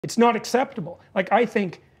It's not acceptable. Like, I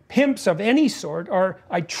think pimps of any sort are,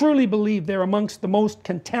 I truly believe they're amongst the most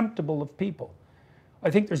contemptible of people. I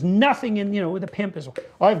think there's nothing in, with a pimp is,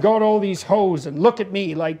 I've got all these hoes and look at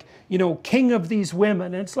me, like, king of these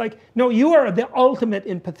women. And it's like, no, you are the ultimate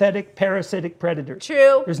in pathetic, parasitic predators.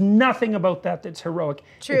 True. There's nothing about that that's heroic.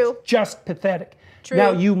 True. It's just pathetic. True.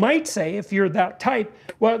 Now, you might say, if you're that type,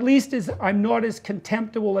 well, at least I'm not as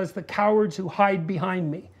contemptible as the cowards who hide behind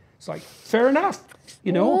me. It's like, fair enough.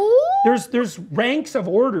 There's ranks of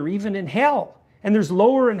order even in hell, and there's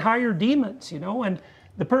lower and higher demons, and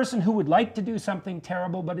the person who would like to do something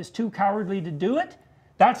terrible but is too cowardly to do it,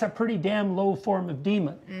 that's a pretty damn low form of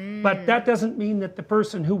demon. But that doesn't mean that the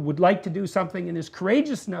person who would like to do something and is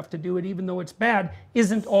courageous enough to do it, even though it's bad,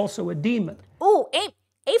 isn't also a demon. Ooh,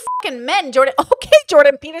 a fucking men, Jordan. Okay,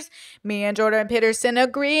 Jordan Peterson. Me and Jordan Peterson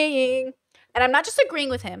agreeing. And I'm not just agreeing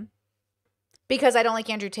with him because I don't like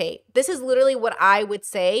Andrew Tate. This is literally what I would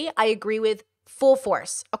say I agree with full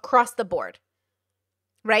force across the board.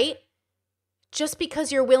 Right? Just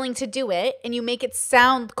because you're willing to do it and you make it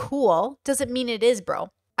sound cool doesn't mean it is, bro.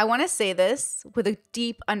 I want to say this with a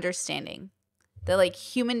deep understanding that, like,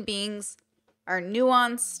 human beings are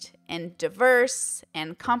nuanced and diverse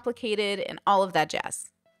and complicated and all of that jazz.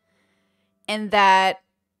 And that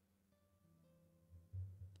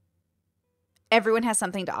everyone has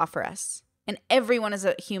something to offer us. And everyone is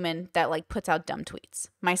a human that, like, puts out dumb tweets,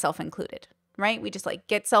 myself included, right? We just, like,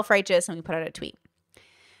 get self-righteous and we put out a tweet.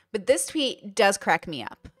 But this tweet does crack me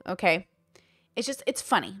up, okay? It's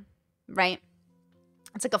funny, right?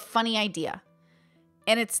 It's like a funny idea.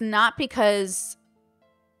 And it's not because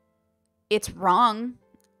it's wrong.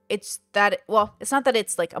 It's that, it's not that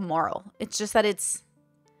it's, like, immoral. It's just that it's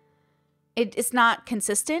not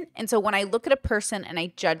consistent. And so when I look at a person and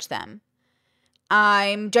I judge them,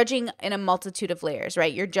 I'm judging in a multitude of layers,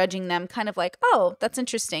 right? You're judging them kind of like, oh, that's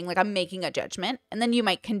interesting. Like, I'm making a judgment. And then you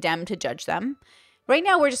might condemn to judge them. Right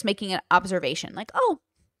now, we're just making an observation. Like, oh,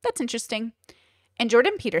 that's interesting. And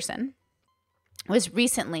Jordan Peterson was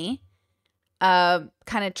recently kind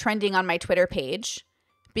of trending on my Twitter page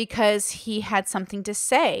because he had something to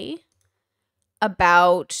say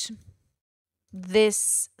about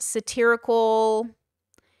this satirical,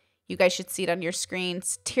 you guys should see it on your screen,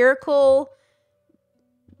 satirical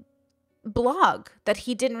blog that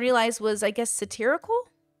he didn't realize was, I guess, satirical.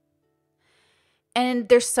 And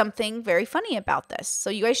there's something very funny about this. So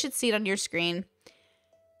you guys should see it on your screen.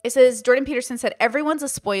 It says, Jordan Peterson said, everyone's a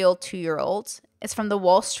spoiled 2-year-old. It's from the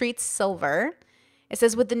Wall Street Silver. It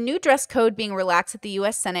says, with the new dress code being relaxed at the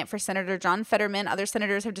U.S. Senate for Senator John Fetterman, other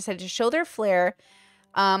senators have decided to show their flair.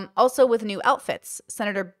 Also with new outfits.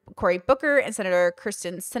 Senator Cory Booker and Senator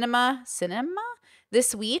Kirsten Sinema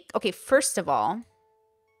this week. Okay, first of all,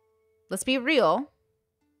 let's be real.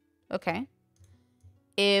 Okay.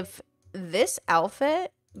 If this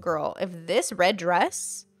outfit, girl, if this red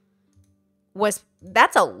dress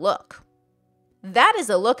that's a look. That is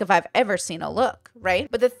a look if I've ever seen a look,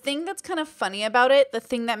 right? But the thing that's kind of funny about it, the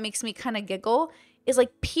thing that makes me kind of giggle is,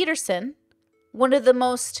 like, Peterson, one of the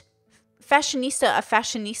most fashionista of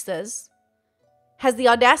fashionistas, has the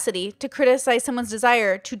audacity to criticize someone's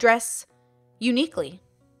desire to dress uniquely.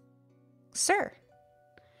 Sir,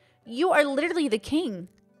 you are literally the king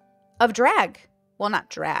of drag. Well, not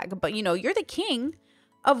drag, but, you're the king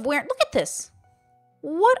of wearing. Look at this.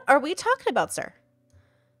 What are we talking about, sir?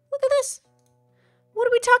 Look at this. What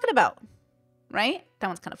are we talking about? Right? That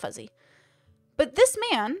one's kind of fuzzy. But this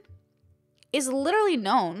man is literally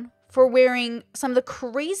known for wearing some of the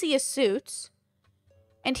craziest suits,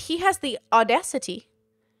 and he has the audacity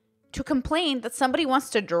to complain that somebody wants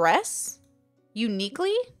to dress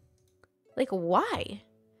uniquely? Like, why?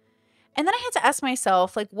 And then I had to ask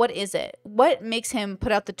myself, like, what is it? What makes him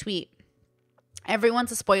put out the tweet?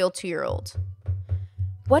 Everyone's a spoiled 2-year-old.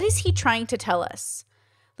 What is he trying to tell us?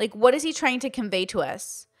 Like, what is he trying to convey to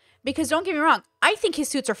us? Because don't get me wrong, I think his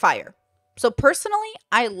suits are fire. So personally,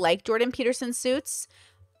 I like Jordan Peterson's suits.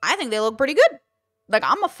 I think they look pretty good. Like,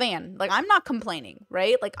 I'm a fan. Like, I'm not complaining,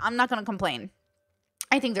 right? Like, I'm not going to complain.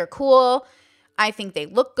 I think they're cool. I think they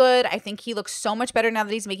look good. I think he looks so much better now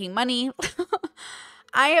that he's making money.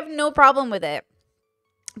 I have no problem with it.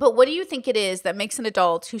 But what do you think it is that makes an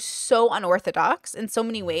adult who's so unorthodox in so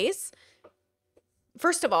many ways,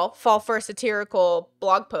 first of all, fall for a satirical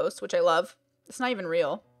blog post, which I love. It's not even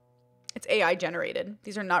real. It's AI generated.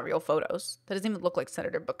 These are not real photos. That doesn't even look like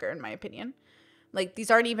Senator Booker, in my opinion. Like,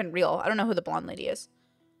 these aren't even real. I don't know who the blonde lady is.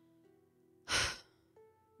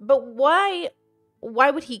 But why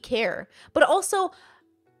would he care? But also,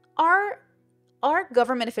 our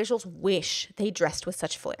government officials wish they dressed with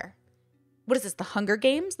such flair. what is this, the Hunger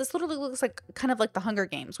Games? This literally looks like kind of like the Hunger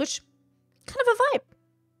Games, which kind of a vibe.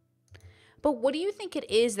 But what do you think it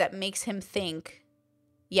is that makes him think,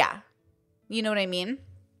 yeah, you know what I mean?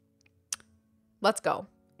 Let's go.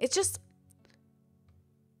 It's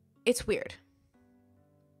weird.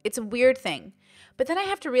 It's a weird thing. But then I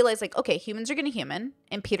have to realize, like, okay, humans are going to human,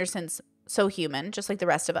 and Peterson's so human, just like the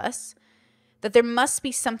rest of us, that there must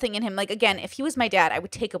be something in him. Like, again, if he was my dad, I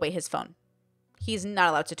would take away his phone. He's not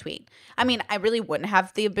allowed to tweet. I mean, I really wouldn't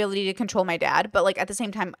have the ability to control my dad, but like at the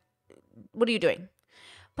same time, what are you doing?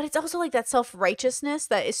 But it's also like that self-righteousness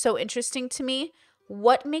that is so interesting to me.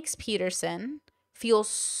 What makes Peterson feel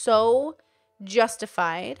so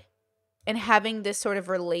justified in having this sort of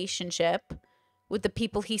relationship with the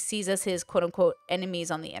people he sees as his quote unquote enemies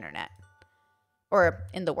on the internet or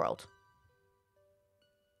in the world?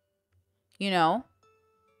 You know?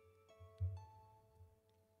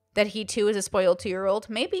 That he too is a spoiled 2-year-old?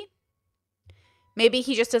 Maybe. Maybe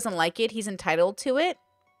he just doesn't like it. He's entitled to it.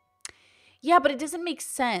 Yeah, but it doesn't make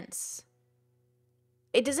sense.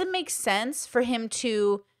 It doesn't make sense for him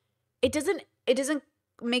to, it doesn't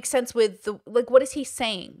make sense with the, like, what is he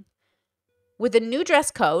saying? With the new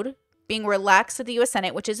dress code being relaxed at the US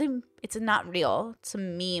Senate, which is it's not real. It's a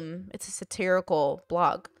meme. It's a satirical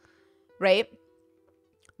blog, right?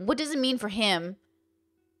 What does it mean for him?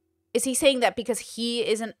 Is he saying that because he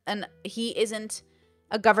isn't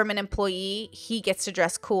a government employee, he gets to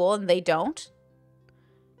dress cool and they don't?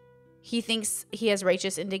 He thinks he has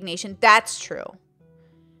righteous indignation. That's true.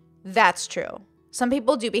 That's true. Some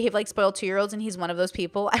people do behave like spoiled 2-year-olds, and he's one of those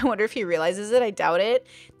people. I wonder if he realizes it. I doubt it.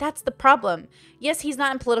 That's the problem. Yes, he's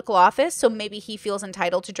not in political office, so maybe he feels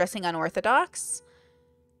entitled to dressing unorthodox.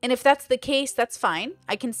 And if that's the case, that's fine.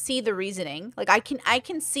 I can see the reasoning. Like I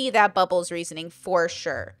can see that Bubbles reasoning for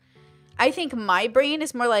sure. I think my brain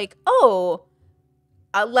is more like, oh,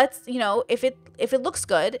 let's, you know, if it looks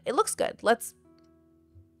good, it looks good. Let's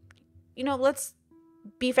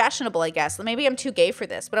be fashionable, I guess. Maybe I'm too gay for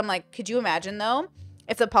this, but I'm like, could you imagine though,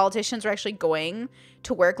 if the politicians were actually going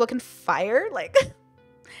to work looking fire? Like,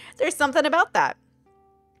 there's something about that.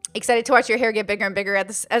 Excited to watch your hair get bigger and bigger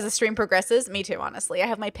as the stream progresses. Me too, honestly. I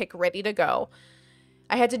have my pick ready to go.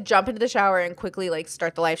 I had to jump into the shower and quickly like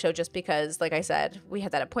start the live show just because, like I said, we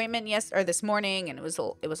had that appointment this morning, and it was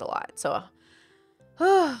a lot. So,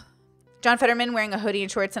 John Fetterman wearing a hoodie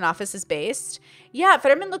and shorts in office is based. Yeah,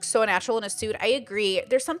 Fetterman looks so natural in a suit. I agree.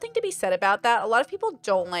 There's something to be said about that. A lot of people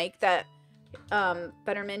don't like that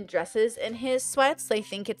Fetterman dresses in his sweats. They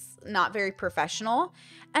think it's not very professional.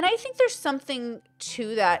 And I think there's something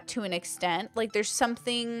to that to an extent. Like there's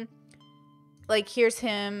something, like here's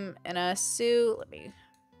him in a suit.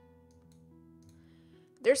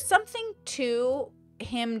 There's something to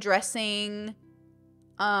him dressing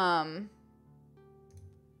kind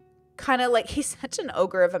of like, he's such an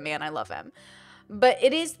ogre of a man. I love him. But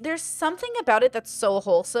there's something about it that's so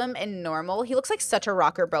wholesome and normal. He looks like such a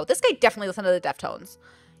rocker, bro. This guy definitely listens to the Deftones.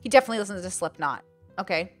 He definitely listens to Slipknot.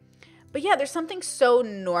 Okay. But yeah, there's something so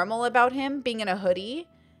normal about him being in a hoodie.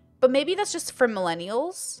 But maybe that's just for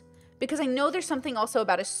millennials. Because I know there's something also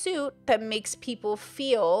about a suit that makes people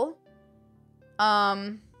feel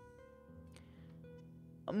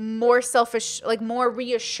more selfish, like more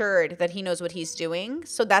reassured that he knows what he's doing.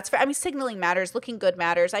 So that's signaling matters, looking good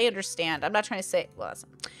matters. I understand. I'm not trying to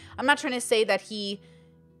say that he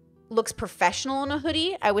looks professional in a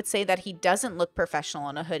hoodie. I would say that he doesn't look professional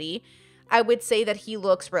in a hoodie. I would say that he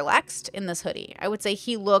looks relaxed in this hoodie. I would say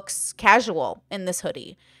he looks casual in this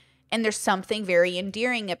hoodie. And there's something very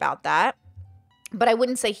endearing about that. But I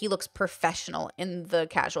wouldn't say he looks professional in the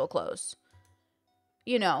casual clothes.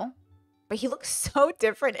 You know? But he looks so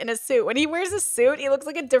different in a suit. When he wears a suit, he looks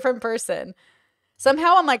like a different person.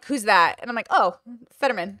 Somehow I'm like, who's that? And I'm like, oh,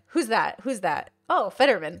 Fetterman. Who's that? Who's that? Oh,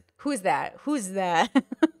 Fetterman. Who's that? Who's that?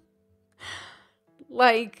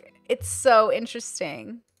 Like, it's so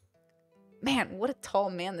interesting. Man, what a tall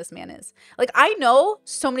man this man is. Like, I know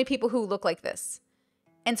so many people who look like this.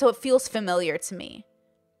 And so it feels familiar to me.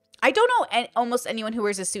 I don't know almost anyone who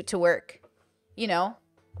wears a suit to work, you know?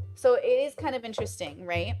 So it is kind of interesting,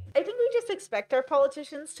 right? I think we just expect our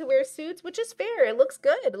politicians to wear suits, which is fair. It looks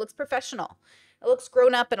good. It looks professional. It looks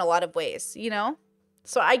grown up in a lot of ways, you know?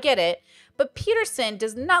 So I get it. But Peterson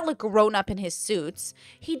does not look grown up in his suits.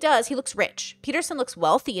 He does. He looks rich. Peterson looks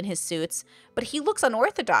wealthy in his suits, but he looks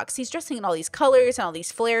unorthodox. He's dressing in all these colors and all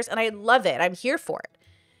these flares, and I love it. I'm here for it.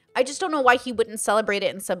 I just don't know why he wouldn't celebrate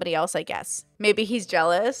it in somebody else, I guess. Maybe he's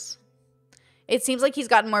jealous. It seems like he's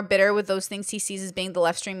gotten more bitter with those things he sees as being the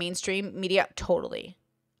left stream, mainstream media. Totally.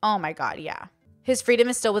 Oh my God, yeah. His freedom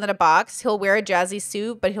is still within a box. He'll wear a jazzy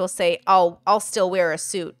suit, but he'll say, I'll still wear a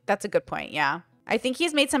suit. That's a good point, yeah. I think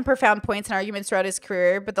he's made some profound points and arguments throughout his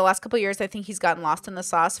career, but the last couple of years, I think he's gotten lost in the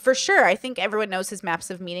sauce. For sure, I think everyone knows his maps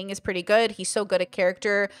of meaning is pretty good. He's so good at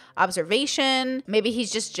character observation. Maybe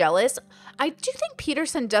he's just jealous. I do think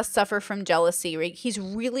Peterson does suffer from jealousy, right? He's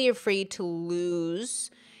really afraid to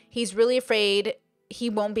lose. He's really afraid he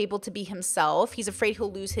won't be able to be himself. He's afraid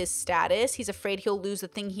he'll lose his status. He's afraid he'll lose the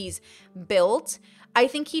thing he's built. I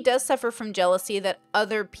think he does suffer from jealousy that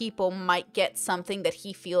other people might get something that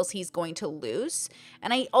he feels he's going to lose.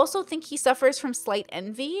 And I also think he suffers from slight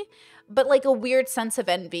envy, but like a weird sense of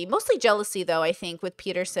envy. Mostly jealousy, though, I think, with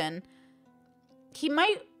Peterson. He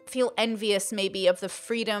might feel envious maybe of the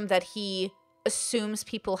freedom that he assumes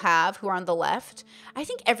people have who are on the left. I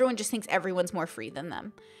think everyone just thinks everyone's more free than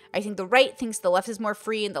them. I think the right thinks the left is more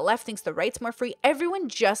free and the left thinks the right's more free. Everyone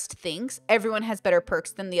just thinks everyone has better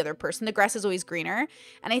perks than the other person. The grass is always greener.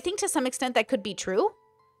 And I think to some extent that could be true.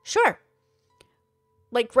 Sure.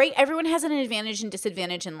 Like, right? Everyone has an advantage and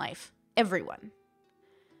disadvantage in life. Everyone.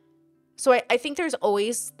 So I think there's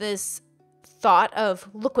always this thought of,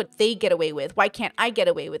 look what they get away with. Why can't I get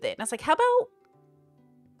away with it? And it's like, how about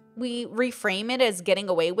we reframe it as getting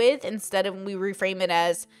away with instead of we reframe it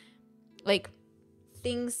as like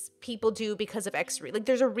things people do because of X. Like,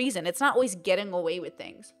 there's a reason. It's not always getting away with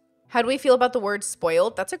things. How do we feel about the word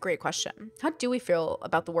spoiled? That's a great question. How do we feel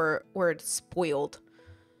about the word spoiled?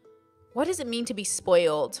 What does it mean to be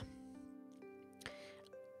spoiled?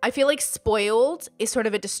 I feel like spoiled is sort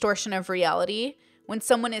of a distortion of reality. When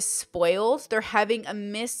someone is spoiled, they're having a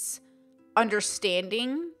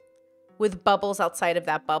misunderstanding with bubbles outside of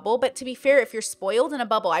that bubble. But to be fair, if you're spoiled in a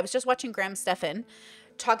bubble, I was just watching Graham Stephan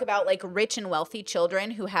talk about like rich and wealthy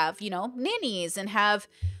children who have, nannies and have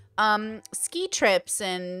ski trips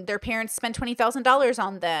and their parents spend $20,000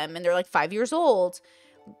 on them and they're like 5 years old.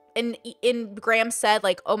 And Graham said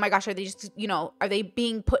like, oh my gosh, are they just, are they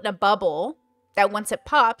being put in a bubble that once it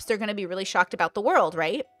pops, they're going to be really shocked about the world,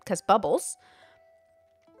 right? Because bubbles.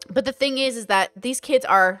 But the thing is that these kids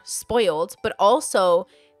are spoiled, but also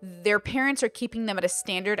their parents are keeping them at a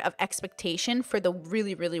standard of expectation for the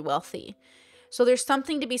really, really wealthy. So there's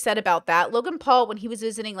something to be said about that. Logan Paul, when he was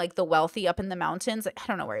visiting like the wealthy up in the mountains, I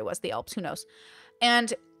don't know where he was, the Alps, who knows?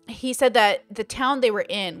 And he said that the town they were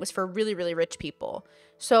in was for really, really rich people.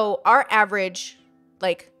 So our average,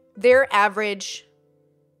 like their average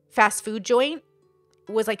fast food joint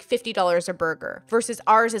was like $50 a burger versus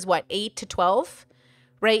ours is what, 8 to 12,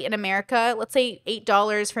 right? In America, let's say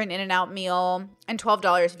 $8 for an In-N-Out meal and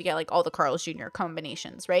 $12 if you get like all the Carl's Jr.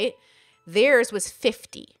 combinations, right? Theirs was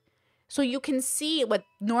 50. So you can see what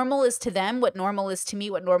normal is to them, what normal is to me,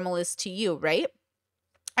 what normal is to you, right?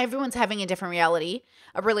 Everyone's having a different reality,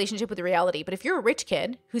 a relationship with reality. But if you're a rich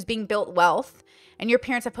kid who's being built wealth and your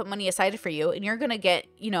parents have put money aside for you and you're going to get,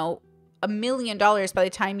 $1 million by the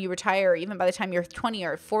time you retire, or even by the time you're 20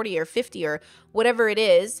 or 40 or 50 or whatever it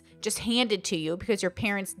is, just handed to you because your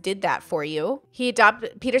parents did that for you.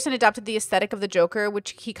 Peterson adopted the aesthetic of the Joker,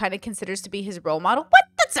 which he kind of considers to be his role model. What?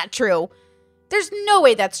 That's not true. There's no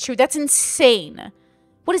way that's true. That's insane.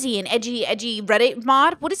 What is he, an edgy Reddit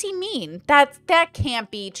mod? What does he mean? That can't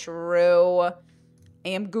be true. I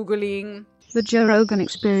am Googling. The Joe Rogan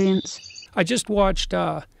Experience. I just watched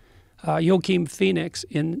Joaquin Phoenix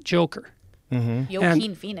in Joker. Mm-hmm.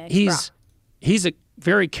 Joaquin Phoenix. He's a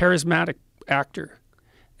very charismatic actor.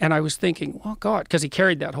 And I was thinking, oh God, because he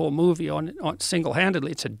carried that whole movie on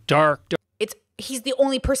single-handedly. It's a dark he's the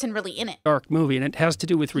only person really in it. Dark movie, and it has to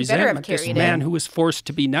do with resentment. This man who was forced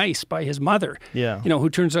to be nice by his mother, who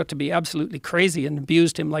turns out to be absolutely crazy and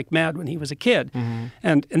abused him like mad when he was a kid. Mm-hmm.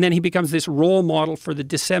 And then he becomes this role model for the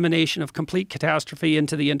dissemination of complete catastrophe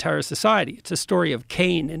into the entire society. It's a story of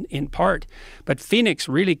Cain in part. But Phoenix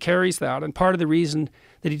really carries that, and part of the reason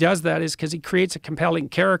that he does that is because he creates a compelling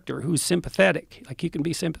character who's sympathetic. Like, you can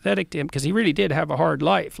be sympathetic to him because he really did have a hard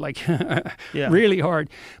life, like really hard.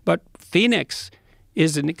 But Phoenix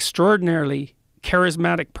is an extraordinarily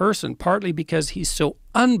charismatic person, partly because he's so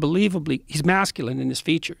he's masculine in his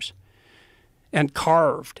features and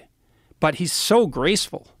carved, but he's so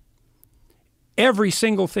graceful. Every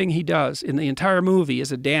single thing he does in the entire movie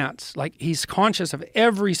is a dance. Like, he's conscious of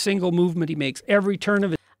every single movement he makes, every turn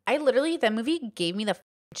of it. That movie gave me the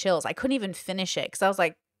chills. I couldn't even finish it because I was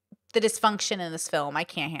like, the dysfunction in this film, I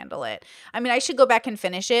can't handle it. I mean, I should go back and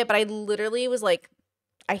finish it, but I literally was like,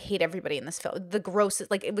 I hate everybody in this film. The grossest,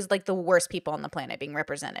 like, it was like the worst people on the planet being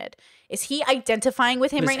represented. Is he identifying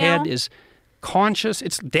with him right now? His head is conscious,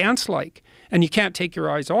 it's dance-like, and you can't take your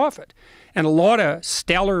eyes off it. And a lot of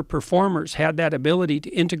stellar performers had that ability to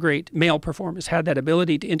integrate, male performers had that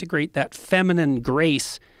ability to integrate that feminine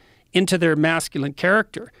grace into their masculine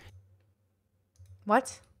character.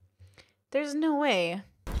 What? There's no way.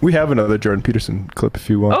 We have another Jordan Peterson clip if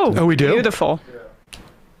you want. Oh, we do? Beautiful.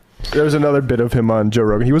 There's another bit of him on Joe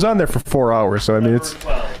Rogan. He was on there for 4 hours, so I mean, it's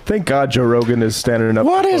thank God Joe Rogan is standing up.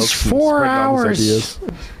 What is 4 hours?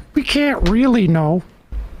 We can't really know.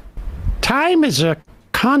 Time is a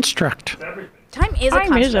construct. Time is a construct.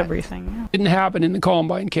 Time is everything. Yeah. Didn't happen in the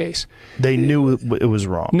Columbine case. They knew it was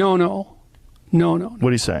wrong. No. What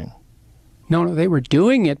are you saying? No, they were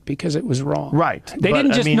doing it because it was wrong. Right. They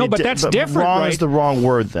didn't just know, but that's different, wrong right? is the wrong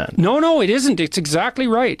word then. No, it isn't. It's exactly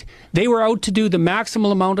right. They were out to do the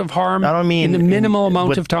maximal amount of harm in the minimal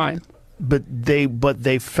amount of time. But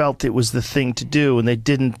they felt it was the thing to do, and they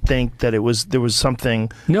didn't think that there was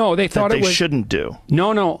something. No, they thought that it was shouldn't do.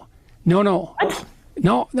 No. It's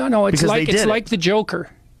like the Joker.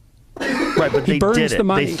 Right, but they did it.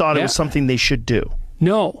 They thought it was something they should do.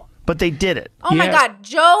 No, but they did it. Oh my God,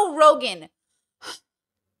 Joe Rogan.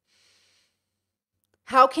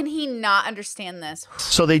 How can he not understand this?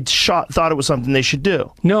 So they thought it was something they should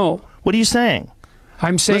do. No. What are you saying?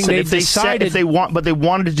 I'm saying they decided but they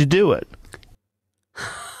wanted to do it.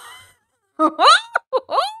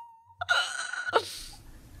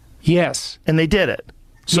 Yes. And they did it.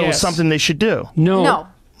 So it's something they should do. No.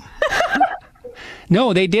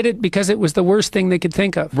 No, they did it because it was the worst thing they could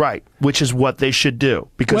think of. Right, which is what they should do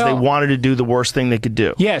because they wanted to do the worst thing they could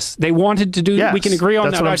do. Yes, they wanted to do. Yes, we can agree on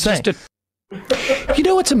that's that. what I'm saying. You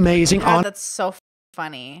know what's amazing? God, that's so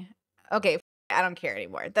funny. Okay, I don't care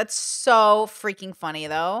anymore. That's so freaking funny,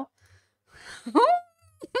 though.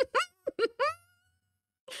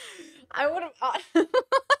 I would have.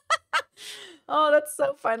 Oh, that's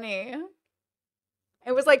so funny.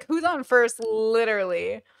 It was like, who's on first?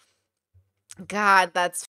 Literally. God,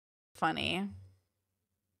 that's funny.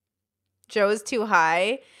 Joe's too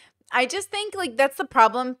high. I just think like that's the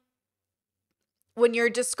problem when you're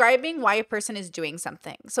describing why a person is doing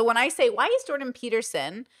something. So when I say, why is Jordan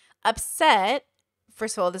Peterson upset?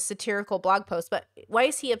 First of all, the satirical blog post, but why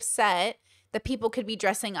is he upset that people could be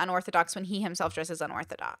dressing unorthodox when he himself dresses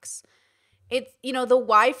unorthodox? It's, the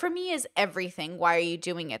why for me is everything. Why are you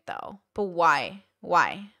doing it though? But why?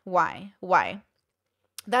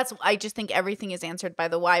 I just think everything is answered by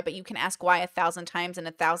the why, but you can ask why 1,000 times in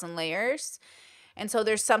 1,000 layers. And so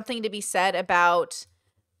there's something to be said about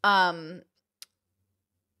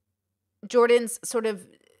Jordan's sort of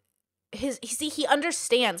he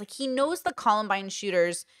understands, like he knows the Columbine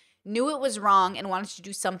shooters knew it was wrong and wanted to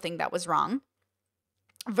do something that was wrong,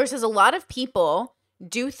 versus a lot of people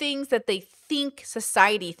do things that they think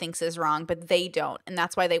society thinks is wrong, but they don't. And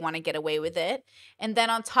that's why they want to get away with it. And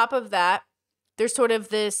then on top of that, there's sort of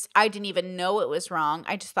this, I didn't even know it was wrong.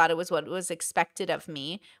 I just thought it was what was expected of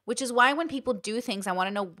me, which is why when people do things, I want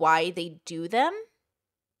to know why they do them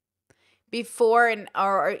before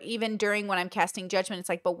or even during when I'm casting judgment. It's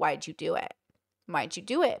like, but why'd you do it? Why'd you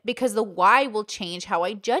do it? Because the why will change how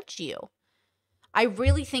I judge you. I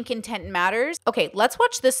really think intent matters. Okay, let's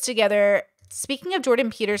watch this together. Speaking of Jordan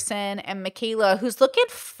Peterson and Michaela, who's looking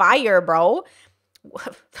fire, bro.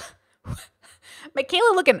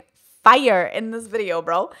 Michaela looking fire in this video,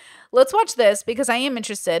 bro. Let's watch this because I am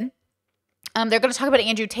interested. They're going to talk about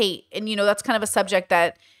Andrew Tate. And, that's kind of a subject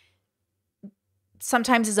that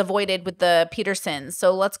sometimes is avoided with the Petersons.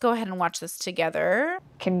 So let's go ahead and watch this together.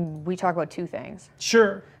 Can we talk about two things?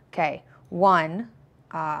 Sure. Okay. One,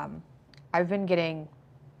 I've been getting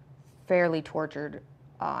fairly tortured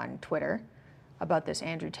on Twitter about this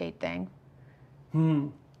Andrew Tate thing.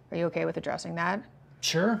 Are you okay with addressing that?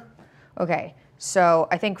 Sure. Okay. So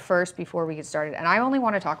I think first, before we get started, and I only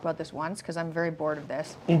want to talk about this once because I'm very bored of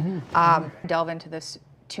this, delve into this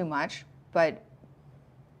too much, but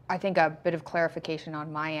I think a bit of clarification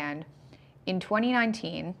on my end. In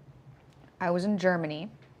 2019, I was in Germany,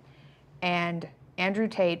 and Andrew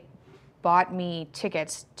Tate bought me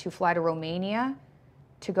tickets to fly to Romania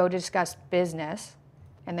to go discuss business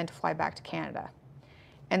and then to fly back to Canada.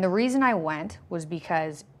 And the reason I went was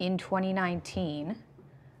because in 2019,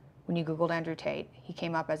 when you Googled Andrew Tate, he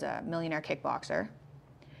came up as a millionaire kickboxer.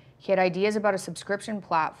 He had ideas about a subscription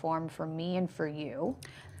platform for me and for you.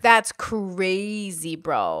 That's crazy,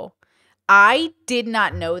 bro. I did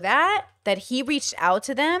not know that he reached out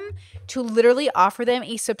to them to literally offer them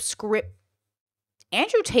a subscription.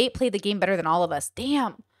 Andrew Tate played the game better than all of us.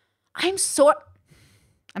 Damn. I'm so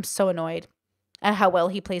annoyed at how well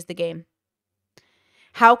he plays the game.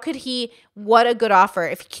 How could he, what a good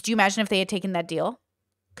offer. Could you imagine if they had taken that deal?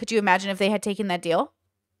 Could you imagine if they had taken that deal?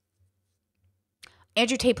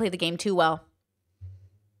 Andrew Tate played the game too well.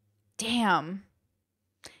 Damn.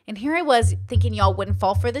 And here I was thinking y'all wouldn't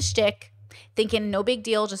fall for the shtick, thinking no big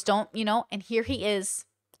deal, just don't, and here he is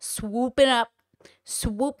swooping up,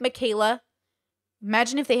 swoop Michaela.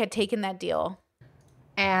 Imagine if they had taken that deal.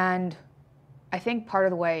 And I think part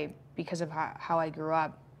of the way, because of how I grew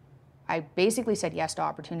up, I basically said yes to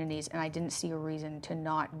opportunities, and I didn't see a reason to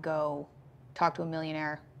not go talk to a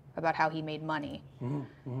millionaire about how he made money.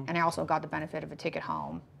 And I also got the benefit of a ticket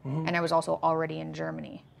home. And I was also already in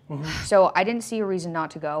Germany. So I didn't see a reason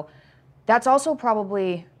not to go. That's also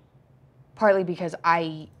probably partly because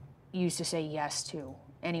I used to say yes to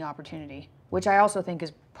any opportunity, which I also think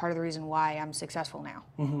is part of the reason why I'm successful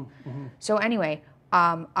now. So anyway,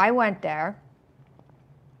 I went there.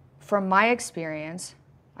 From my experience,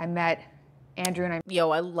 I met Andrew and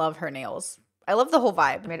I love her nails. I love the whole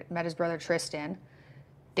vibe. Met his brother Tristan.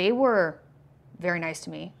 They were very nice to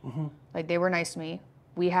me. Like, they were nice to me.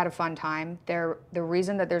 We had a fun time. The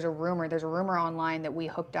reason that there's a rumor online that we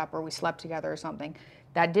hooked up or we slept together or something.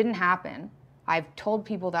 That didn't happen. I've told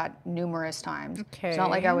people that numerous times. Okay. It's not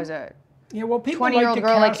like I was a people 20-year-old like to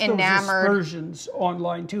girl, cast like, those enamored. aspersions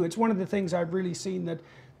online too. It's one of the things I've really seen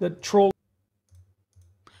that troll.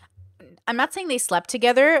 I'm not saying they slept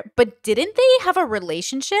together, but didn't they have a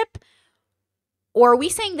relationship? Or are we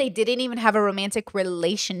saying they didn't even have a romantic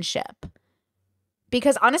relationship?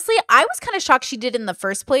 Because honestly, I was kind of shocked she did in the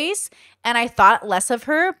first place, and I thought less of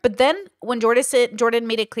her. But then when Jordan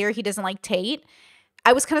made it clear he doesn't like Tate,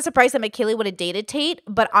 I was kind of surprised that Michaela would have dated Tate.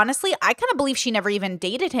 But honestly, I kind of believe she never even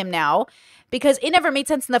dated him now, because it never made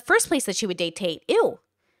sense in the first place that she would date Tate. Ew.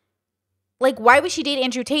 Like, why would she date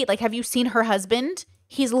Andrew Tate? Like, have you seen her husband?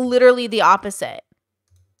 He's literally the opposite.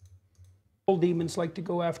 Demons like to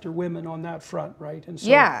go after women on that front, right? And so,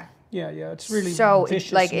 Yeah. Yeah, it's really So,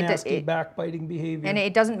 vicious, like, nasty, backbiting behavior. And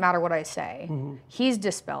it doesn't matter what I say. He's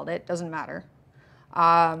dispelled it. Doesn't matter.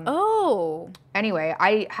 Anyway,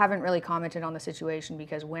 I haven't really commented on the situation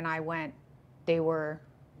because when I went, they were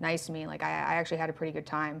nice to me. Like, I actually had a pretty good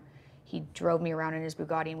time. He drove me around in his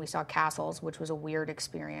Bugatti and we saw castles, which was a weird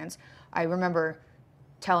experience. I remember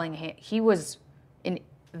telling him, he was a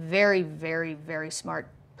very, very, very smart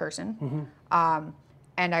person.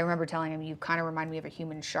 And I remember telling him, you kind of remind me of a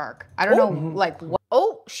human shark. I don't know, like, what.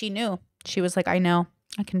 Oh, she knew. She was like, I know.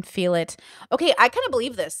 I can feel it. Okay, I kind of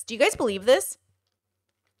believe this. Do you guys believe this?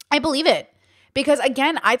 I believe it. Because,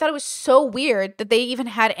 again, I thought it was so weird that they even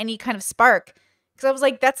had any kind of spark. Because I was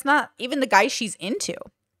like, that's not even the guy she's into.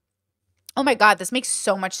 Oh, my God. This makes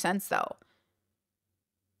so much sense, though.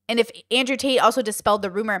 And if Andrew Tate also dispelled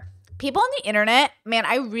the rumor, people on the internet, man,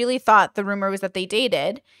 I really thought the rumor was that they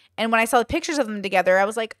dated. And when I saw the pictures of them together, I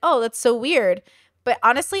was like, oh, that's so weird. But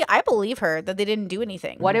honestly, I believe her that they didn't do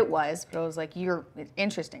anything. What it was, but I was like, it's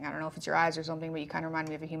interesting. I don't know if it's your eyes or something, but you kind of remind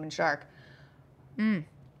me of a human shark.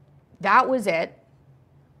 That was it.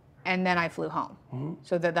 And then I flew home.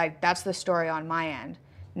 So that's the story on my end.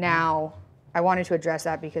 Now, I wanted to address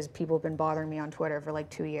that because people have been bothering me on Twitter for like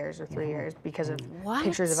 2 years or 3 years because of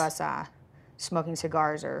pictures of us smoking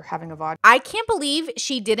cigars or having a vodka. I can't believe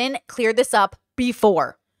she didn't clear this up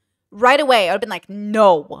before. Right away, I would have been like,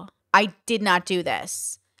 no, I did not do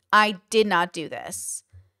this. I did not do this.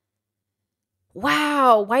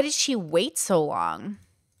 Wow, why did she wait so long?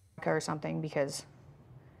 Or something, because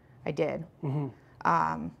I did. And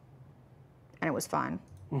it was fun.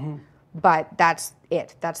 But that's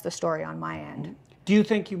it. That's the story on my end. Do you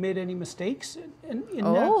think you made any mistakes in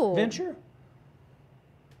that venture?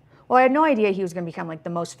 Well, I had no idea he was going to become like the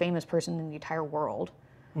most famous person in the entire world.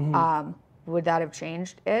 Would that have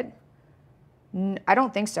changed it? I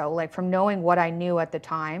don't think so. Like, from knowing what I knew at the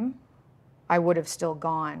time, I would have still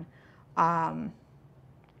gone. From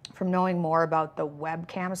knowing more about the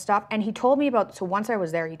webcam stuff, and he told me about. So once I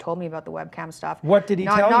was there, he told me about the webcam stuff. What did he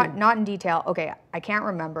tell you? Not in detail. Okay, I can't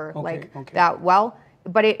remember that well,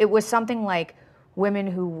 but it was something like women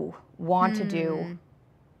who want to do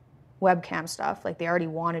webcam stuff, like they already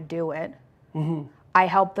want to do it. I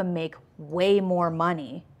help them make way more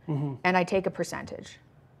money, and I take a percentage.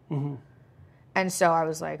 And so I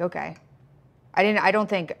was like, okay. I don't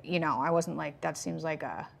think, I wasn't like, that seems like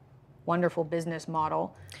a wonderful business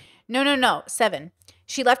model. No. 7.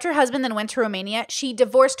 She left her husband, then went to Romania. She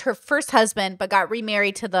divorced her first husband, but got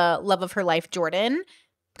remarried to the love of her life, Jordan.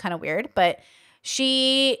 Kind of weird, but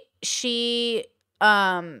she's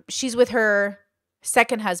with her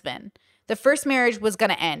second husband. The first marriage was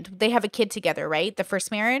going to end. They have a kid together, right? The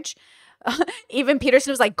first marriage. Even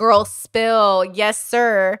Peterson was like, girl, spill. Yes,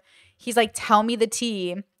 sir. He's like, tell me the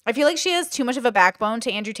tea. I feel like she has too much of a backbone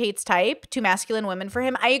to Andrew Tate's type, too masculine women for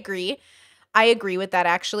him. I agree with that,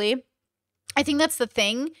 actually. I think that's the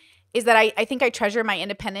thing, is that I think I treasure my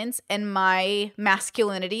independence and my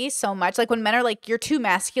masculinity so much. Like when men are like, you're too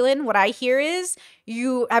masculine, what I hear is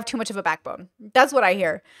you have too much of a backbone. That's what I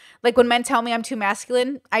hear. Like when men tell me I'm too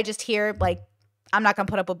masculine, I just hear like, I'm not going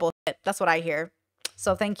to put up with bullshit. That's what I hear.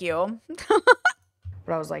 So thank you.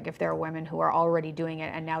 But I was like, if there are women who are already doing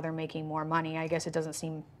it and now they're making more money, I guess it doesn't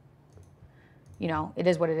seem, it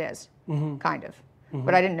is what it is, kind of.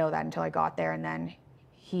 But I didn't know that until I got there. And then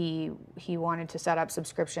he wanted to set up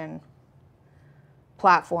subscription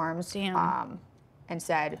platforms and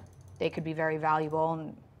said they could be very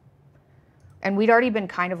valuable. And we'd already been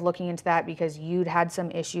kind of looking into that because you'd had some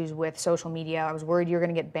issues with social media. I was worried you were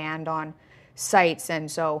going to get banned on sites. And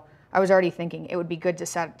so I was already thinking it would be good to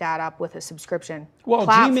set that up with a subscription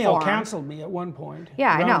platform. Gmail canceled me at one point.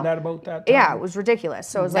 Yeah, I know. About that time. Yeah, it was ridiculous.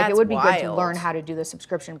 So it was like, it would be good to wild. learn how to do the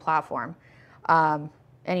subscription platform.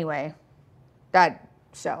 Anyway,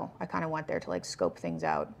 so I kind of went there to like scope things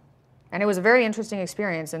out. And it was a very interesting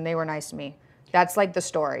experience and they were nice to me. That's like the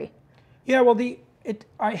story. Yeah, well,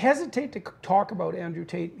 I hesitate to talk about Andrew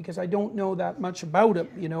Tate because I don't know that much about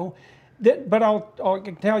him, But I'll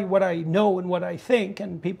tell you what I know and what I think,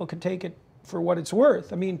 and people can take it for what it's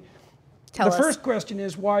worth. I mean, the first question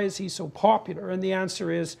is, why is he so popular? And the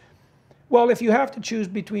answer is, well, if you have to choose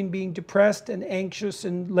between being depressed and anxious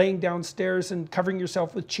and laying downstairs and covering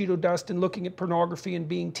yourself with Cheeto dust and looking at pornography and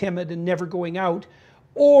being timid and never going out,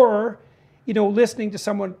 or, listening to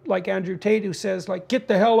someone like Andrew Tate who says, like, get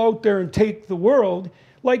the hell out there and take the world,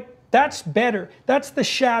 like, that's better. That's the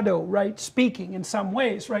shadow, right? Speaking in some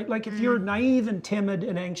ways, right? Like if you're naive and timid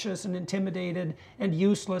and anxious and intimidated and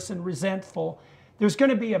useless and resentful, there's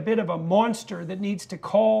going to be a bit of a monster that needs to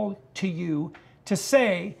call to you to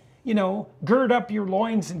say, gird up your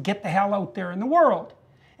loins and get the hell out there in the world.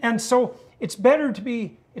 And so it's better to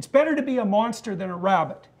be a monster than a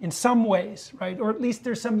rabbit in some ways, right? Or at least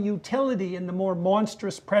there's some utility in the more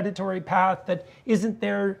monstrous predatory path that isn't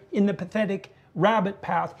there in the pathetic rabbit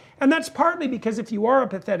path. And that's partly because if you are a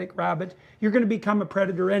pathetic rabbit, you're going to become a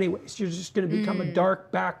predator anyways. You're just going to become a dark,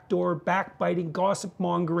 backdoor, backbiting,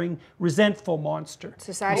 gossip-mongering, resentful monster.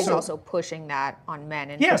 Society's also pushing that on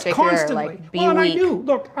men in yes, particular. Constantly. Like, be well, and weak.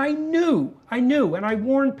 I knew, and I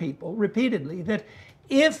warned people repeatedly that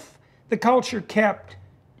if the culture kept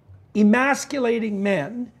emasculating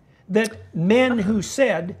men, that men who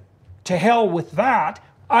said, to hell with that,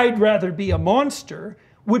 I'd rather be a monster,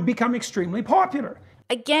 would become extremely popular.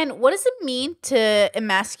 Again, what does it mean to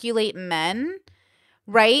emasculate men,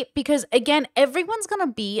 right? Because again, everyone's going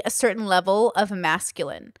to be a certain level of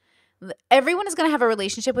masculine. Everyone is going to have a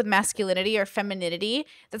relationship with masculinity or femininity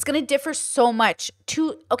that's going to differ so much.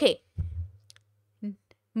 Andrew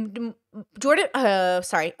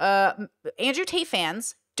Tate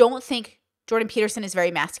fans don't think Jordan Peterson is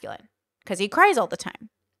very masculine because he cries all the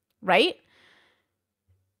time, right?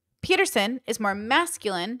 Peterson is more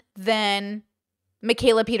masculine than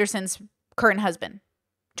Michaela Peterson's current husband,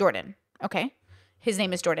 Jordan. Okay. His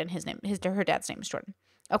name is Jordan. Her dad's name is Jordan.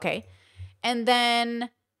 Okay. And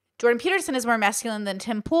then Jordan Peterson is more masculine than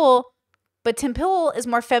Tim Pool, but Tim Pool is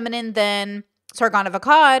more feminine than Sargon of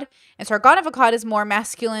Akkad, and Sargon of Akkad is more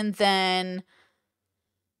masculine than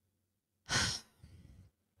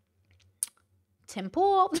Tim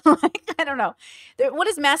Pool. I don't know. What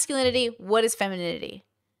is masculinity? What is femininity?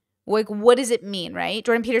 Like, what does it mean, right?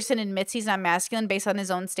 Jordan Peterson admits he's not masculine based on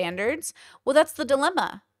his own standards. Well, that's the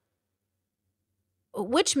dilemma.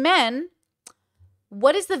 What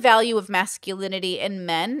is the value of masculinity in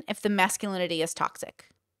men if the masculinity is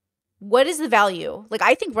toxic? What is the value? Like,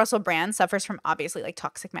 I think Russell Brand suffers from obviously like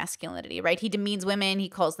toxic masculinity, right? He demeans women. He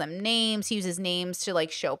calls them names. He uses names to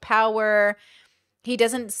like show power. He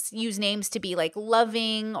doesn't use names to be like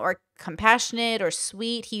loving or compassionate or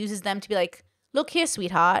sweet. He uses them to be like, look here,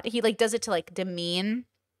 sweetheart. He like does it to like demean.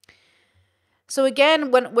 So again,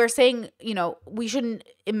 when we're saying, we shouldn't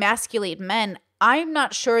emasculate men, I'm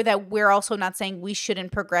not sure that we're also not saying we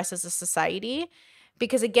shouldn't progress as a society.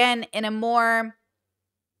 Because again, in a more,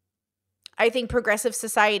 I think, progressive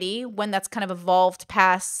society, when that's kind of evolved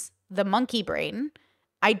past the monkey brain,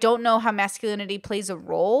 I don't know how masculinity plays a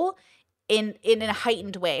role in a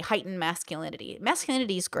heightened way, heightened masculinity.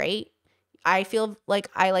 Masculinity is great. I feel like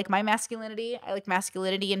I like my masculinity. I like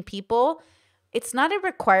masculinity in people. It's not a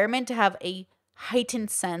requirement to have a heightened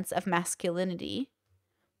sense of masculinity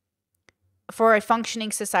for a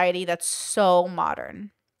functioning society that's so modern.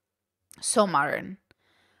 So modern.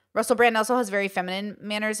 Russell Brand also has very feminine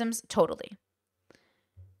mannerisms. Totally.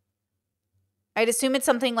 I'd assume it's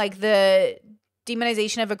something like the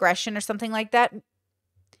demonization of aggression or something like that,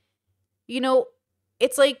 you know,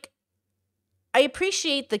 it's like, I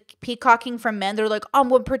appreciate the peacocking from men. They're like, I'm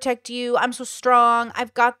going to protect you. I'm so strong.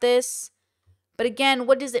 I've got this. But again,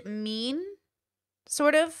 what does it mean,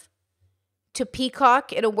 sort of, to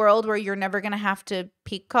peacock in a world where you're never going to have to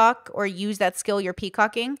peacock or use that skill you're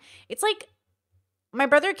peacocking? It's like, my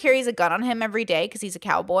brother carries a gun on him every day because he's a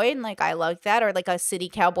cowboy, and like I like that, or like a city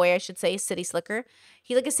cowboy, I should say, city slicker.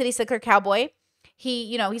 He's like a city slicker cowboy. He,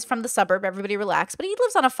 you know, he's from the suburb. Everybody relax, but he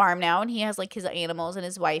lives on a farm now, and he has like his animals and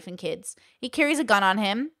his wife and kids. He carries a gun on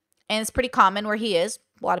him, and it's pretty common where he is.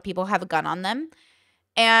 A lot of people have a gun on them,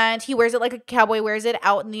 and he wears it like a cowboy wears it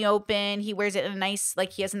out in the open. He wears it in a nice,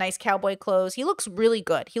 like he has nice cowboy clothes. He looks really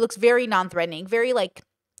good. He looks very non-threatening, very like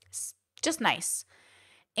just nice.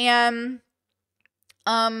 And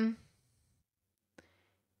when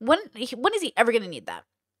is he ever going to need that?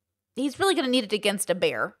 He's really going to need it against a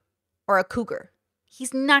bear or a cougar.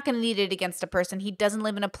 He's not going to need it against a person. He doesn't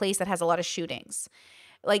live in a place that has a lot of shootings.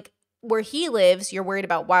 Like where he lives, you're worried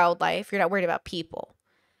about wildlife. You're not worried about people.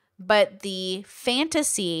 But the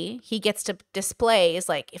fantasy he gets to display is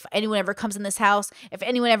like, if anyone ever comes in this house, if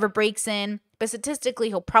anyone ever breaks in, but statistically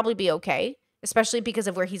he'll probably be okay, especially because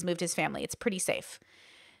of where he's moved his family. It's pretty safe.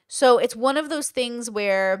 So it's one of those things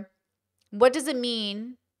where, what does it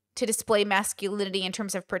mean to display masculinity in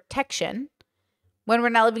terms of protection when we're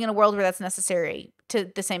not living in a world where that's necessary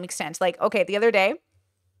to the same extent? Like, okay, the other day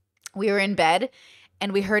we were in bed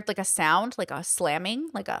and we heard like a sound, like a slamming,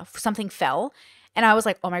 like something fell. And I was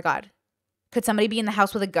like, oh my God, could somebody be in the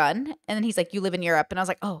house with a gun? And then he's like, you live in Europe. And I was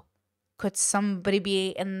like, oh, could somebody be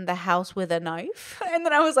in the house with a knife? And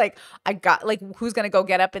then I was like, I got like, who's going to go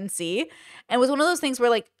get up and see? And it was one of those things where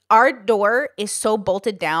like our door is so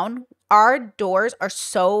bolted down. Our doors are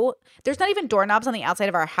so, there's not even doorknobs on the outside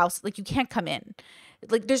of our house. Like you can't come in.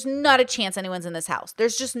 Like there's not a chance anyone's in this house.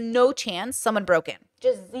 There's just no chance someone broke in.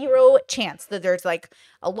 Just zero chance that there's like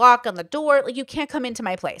a lock on the door. Like you can't come into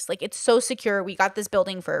my place. Like it's so secure. We got this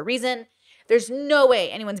building for a reason. There's no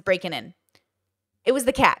way anyone's breaking in. It was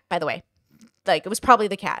the cat, by the way. Like it was probably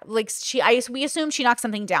the cat. Like we assumed she knocked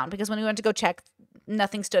something down because when we went to go check,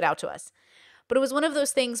 nothing stood out to us. But it was one of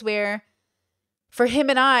those things where for him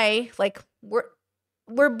and I, like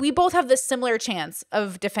we both have this similar chance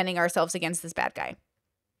of defending ourselves against this bad guy.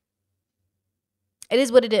 It is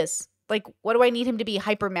what it is. Like, what do I need him to be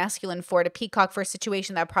hyper masculine for, to peacock for a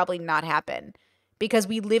situation that probably not happen? Because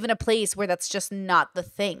we live in a place where that's just not the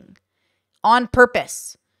thing. On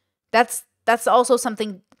purpose. That's also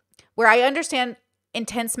something where I understand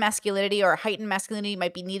intense masculinity or heightened masculinity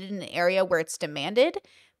might be needed in an area where it's demanded.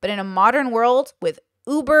 But in a modern world with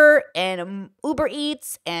Uber and Uber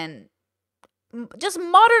Eats and just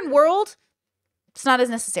modern world, it's not as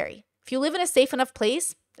necessary. If you live in a safe enough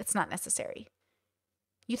place, it's not necessary.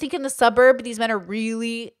 You think in the suburb, these men are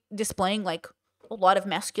really displaying like a lot of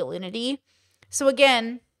masculinity. So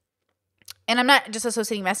again, and I'm not just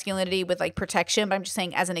associating masculinity with like protection, but I'm just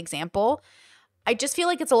saying as an example, I just feel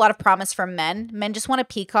like it's a lot of promise from men. Men just want to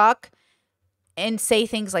peacock and say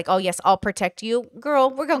things like, oh yes, I'll protect you. Girl,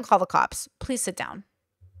 we're going to call the cops. Please sit down.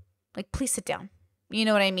 Like, please sit down. You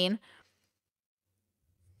know what I mean?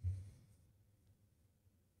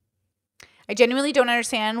 I genuinely don't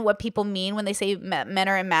understand what people mean when they say men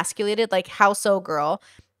are emasculated. Like, how so, girl?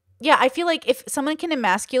 Yeah, I feel like if someone can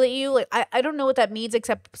emasculate you, like, I don't know what that means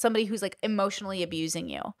except somebody who's, like, emotionally abusing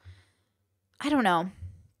you. I don't know.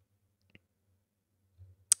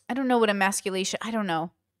 I don't know what emasculation, I don't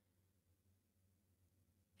know.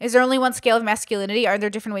 Is there only one scale of masculinity? Are there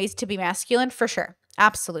different ways to be masculine? For sure.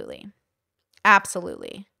 Absolutely.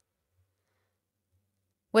 Absolutely.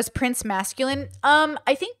 Was Prince masculine?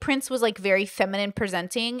 I think Prince was like very feminine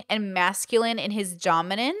presenting and masculine in his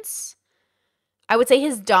dominance. I would say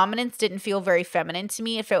his dominance didn't feel very feminine to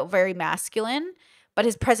me. It felt very masculine, but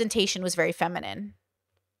his presentation was very feminine.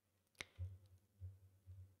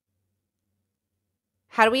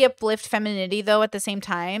 How do we uplift femininity though at the same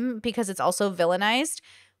time? Because it's also villainized.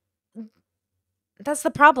 That's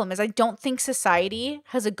the problem, is I don't think society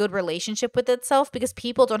has a good relationship with itself because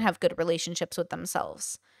people don't have good relationships with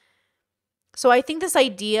themselves. So I think this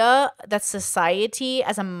idea that society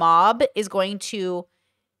as a mob is going to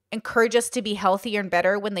encourage us to be healthier and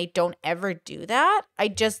better when they don't ever do that,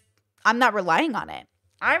 I'm not relying on it.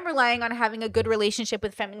 I'm relying on having a good relationship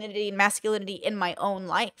with femininity and masculinity in my own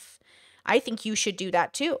life. I think you should do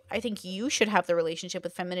that too. I think you should have the relationship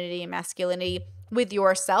with femininity and masculinity with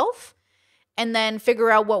yourself, and then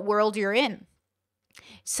figure out what world you're in.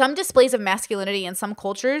 Some displays of masculinity in some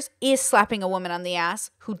cultures is slapping a woman on the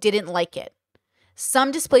ass who didn't like it.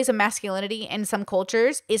 some displays of masculinity in some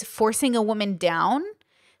cultures is forcing a woman down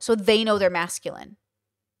so they know they're masculine.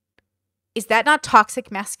 Is that not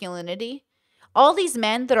toxic masculinity? All these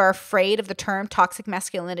men that are afraid of the term toxic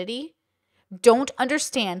masculinity don't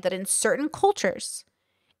understand that in certain cultures,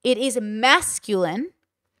 it is masculine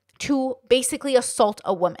to basically assault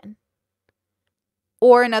a woman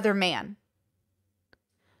or another man.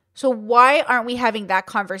 So why aren't we having that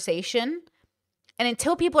conversation? And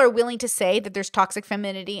until people are willing to say that there's toxic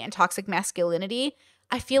femininity and toxic masculinity,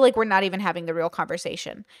 I feel like we're not even having the real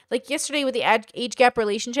conversation. Like yesterday with the age gap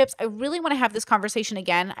relationships, I really want to have this conversation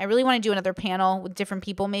again. I really want to do another panel with different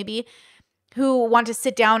people maybe who want to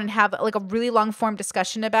sit down and have like a really long form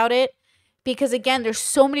discussion about it. Because again, there's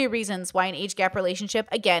so many reasons why an age gap relationship,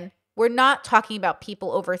 again, we're not talking about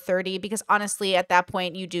people over 30 because honestly, at that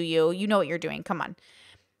point, you know what you're doing. Come on.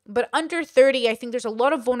 But under 30, I think there's a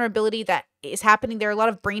lot of vulnerability that is happening there, a lot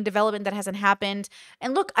of brain development that hasn't happened.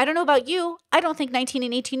 And look, I don't know about you. I don't think 19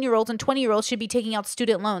 and 18-year-olds and 20-year-olds should be taking out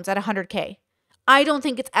student loans at $100K. I don't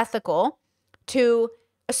think it's ethical to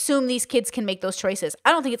assume these kids can make those choices.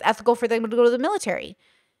 I don't think it's ethical for them to go to the military.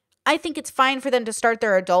 I think it's fine for them to start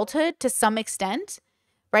their adulthood to some extent,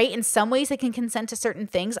 right? In some ways, they can consent to certain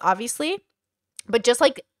things, obviously. But just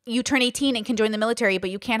like you turn 18 and can join the military, but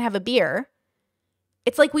you can't have a beer,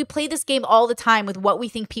 it's like we play this game all the time with what we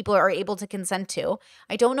think people are able to consent to.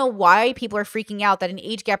 I don't know why people are freaking out that in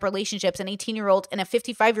age gap relationships, an 18-year-old and a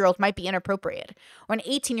 55-year-old might be inappropriate, or an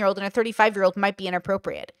 18-year-old and a 35-year-old might be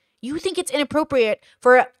inappropriate. You think it's inappropriate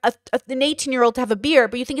for an 18-year-old to have a beer,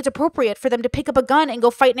 but you think it's appropriate for them to pick up a gun and go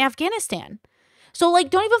fight in Afghanistan. So, like,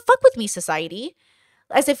 don't even fuck with me, society.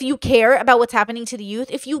 As if you care about what's happening to the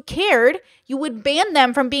youth. If you cared, you would ban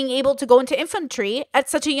them from being able to go into infantry at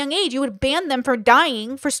such a young age. You would ban them from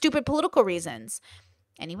dying for stupid political reasons.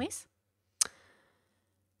 Anyways.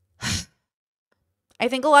 I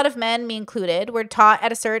think a lot of men, me included, were taught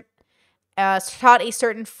a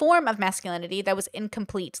certain form of masculinity that was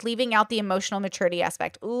incomplete, leaving out the emotional maturity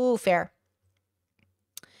aspect. Ooh, fair.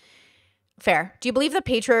 Fair. Do you believe the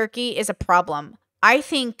patriarchy is a problem? I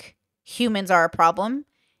think humans are a problem,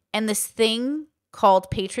 and this thing called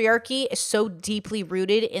patriarchy is so deeply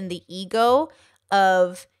rooted in the ego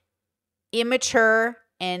of immature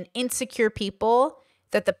and insecure people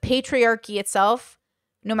that the patriarchy itself,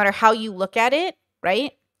 no matter how you look at it,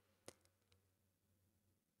 right?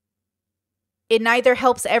 It neither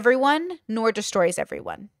helps everyone nor destroys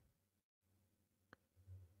everyone.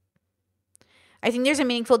 I think there's a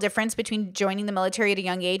meaningful difference between joining the military at a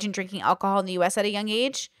young age and drinking alcohol in the US at a young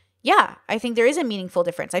age. Yeah, I think there is a meaningful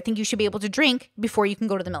difference. I think you should be able to drink before you can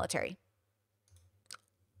go to the military.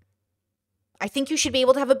 I think you should be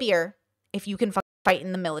able to have a beer if you can fight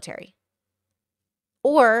in the military.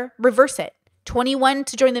 Or reverse it. 21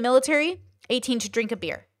 to join the military, 18 to drink a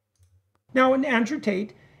beer. Now, and Andrew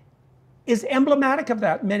Tate is emblematic of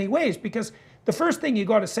that in many ways, because the first thing you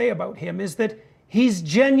got to say about him is that he's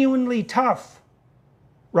genuinely tough,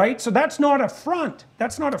 right? So that's not a front.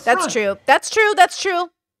 That's not a front. That's true. That's true. That's true.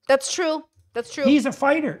 That's true. That's true. He's a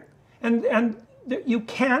fighter. And you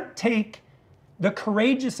can't take the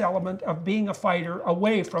courageous element of being a fighter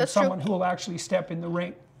away from someone who will actually step in the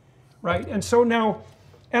ring, right? And so now,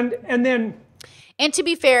 and then... And to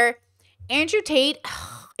be fair, Andrew Tate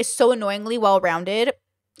is so annoyingly well-rounded.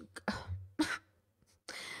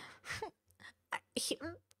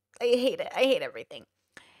 I hate it. I hate everything.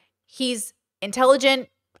 He's intelligent.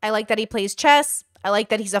 I like that he plays chess. I like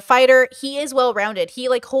that he's a fighter. He is well-rounded. He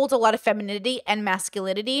like holds a lot of femininity and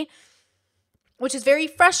masculinity, which is very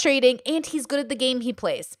frustrating, and he's good at the game he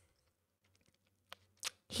plays.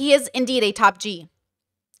 He is indeed a top G.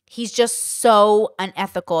 He's just so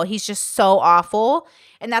unethical. He's just so awful,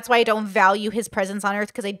 and that's why I don't value his presence on Earth,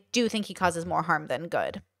 because I do think he causes more harm than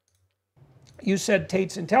good. You said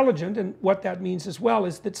Tate's intelligent, and what that means as well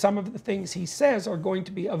is that some of the things he says are going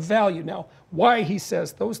to be of value. Now, why he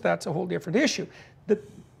says those, that's a whole different issue.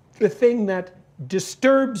 The thing that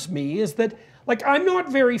disturbs me is that, like, I'm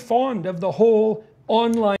not very fond of the whole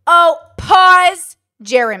online... Oh, pause!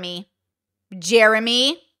 Jeremy,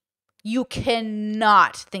 you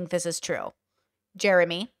cannot think this is true.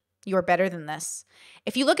 Jeremy, you are better than this.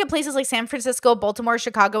 If you look at places like San Francisco, Baltimore,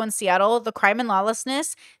 Chicago, and Seattle, the crime and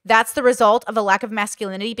lawlessness, that's the result of a lack of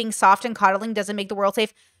masculinity. Being soft and coddling doesn't make the world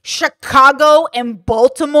safe. Chicago and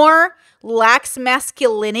Baltimore lacks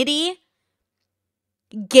masculinity.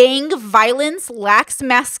 Gang violence lacks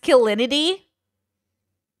masculinity.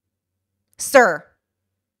 Sir,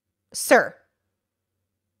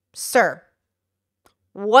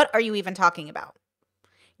 what are you even talking about?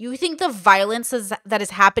 You think the violence that is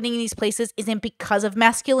happening in these places isn't because of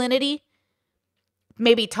masculinity?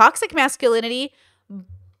 maybe toxic masculinity,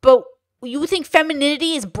 but you think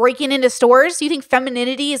femininity is breaking into stores? You think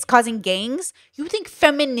femininity is causing gangs? You think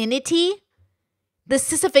femininity, the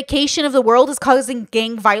sissification of the world, is causing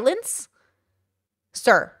gang violence?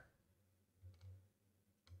 Sir.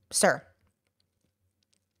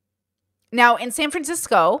 Now, in San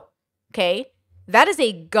Francisco, okay, that is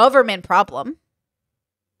a government problem.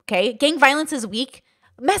 Okay, gang violence is weak.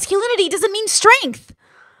 Masculinity doesn't mean strength.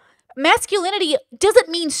 Masculinity doesn't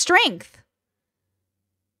mean strength.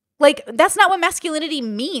 Like, that's not what masculinity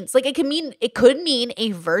means. Like, it could mean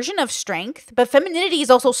a version of strength, but femininity is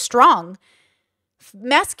also strong.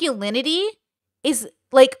 Masculinity is,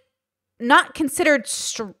 like, not considered,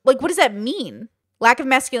 like, what does that mean? Lack of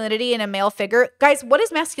masculinity in a male figure. Guys, what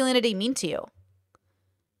does masculinity mean to you?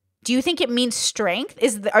 Do you think it means strength?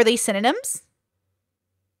 Are they synonyms?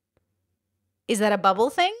 Is that a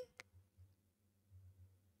bubble thing?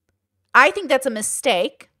 I think that's a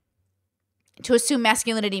mistake to assume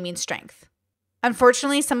masculinity means strength.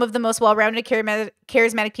 Unfortunately, some of the most well-rounded,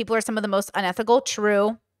 charismatic people are some of the most unethical.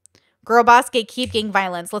 True. Girl boss, gatekeep, gang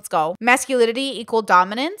violence. Let's go. Masculinity equal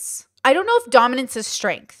dominance. I don't know if dominance is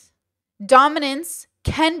strength. Dominance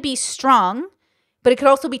can be strong, but it could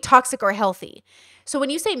also be toxic or healthy. So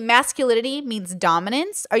when you say masculinity means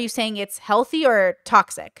dominance, are you saying it's healthy or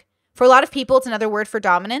toxic? For a lot of people, it's another word for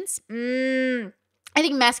dominance. I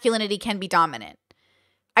think masculinity can be dominant.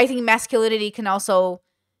 I think masculinity can also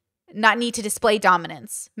not need to display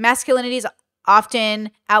dominance. Masculinity is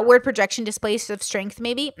often outward projection displays of strength,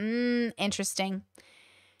 maybe. Interesting.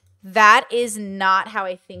 That is not how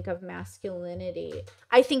I think of masculinity.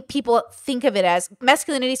 I think people think of it as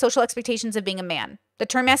masculinity, social expectations of being a man. The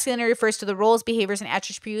term masculinity refers to the roles, behaviors, and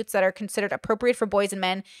attributes that are considered appropriate for boys and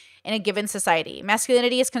men in a given society.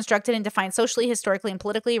 Masculinity is constructed and defined socially, historically, and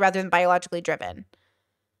politically rather than biologically driven.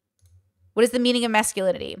 What is the meaning of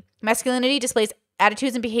masculinity? Masculinity displays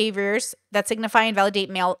attitudes and behaviors that signify and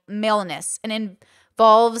validate maleness and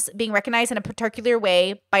involves being recognized in a particular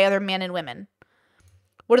way by other men and women.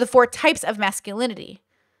 What are the 4 types of masculinity?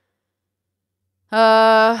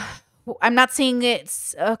 I'm not seeing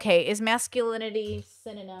it's okay. Is masculinity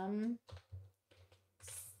synonym?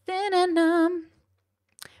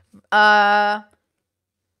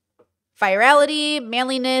 Virality,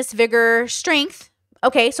 manliness, vigor, strength.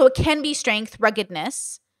 Okay, so it can be strength,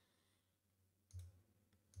 ruggedness.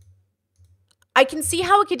 I can see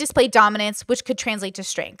how it could display dominance, which could translate to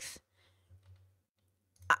strength.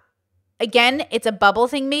 Again, it's a bubble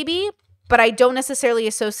thing maybe, but I don't necessarily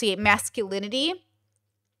associate masculinity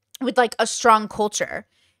with like a strong culture,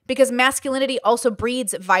 because masculinity also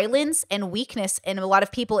breeds violence and weakness in a lot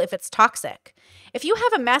of people if it's toxic. If you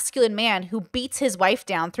have a masculine man who beats his wife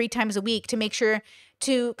down 3 times a week to make sure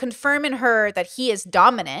to confirm in her that he is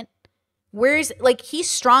dominant, he's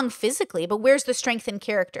strong physically, but where's the strength in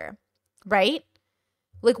character, right?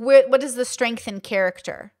 Like, what is the strength in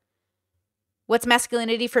character? What's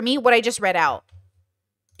masculinity for me? What I just read out.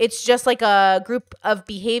 It's just like a group of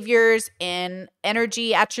behaviors and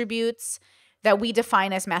energy attributes that we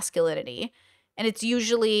define as masculinity. And it's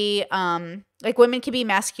usually, like, women can be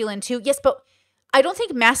masculine too. Yes, but I don't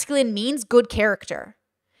think masculine means good character.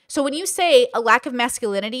 So when you say a lack of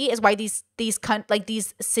masculinity is why these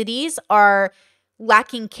cities are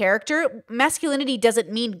lacking character, masculinity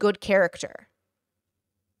doesn't mean good character.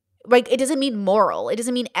 Like, it doesn't mean moral. It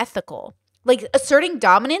doesn't mean ethical. Like, asserting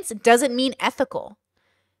dominance doesn't mean ethical.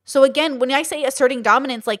 So again, when I say asserting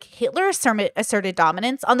dominance, like Hitler asserted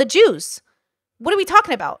dominance on the Jews. What are we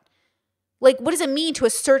talking about? Like, what does it mean to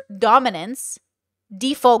assert dominance?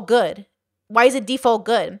 Default good. Why is it default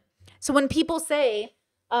good? So when people say,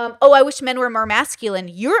 oh, I wish men were more masculine,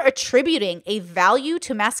 you're attributing a value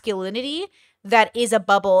to masculinity that is a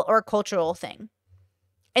bubble or a cultural thing.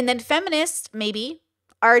 And then feminists, maybe,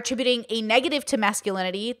 are attributing a negative to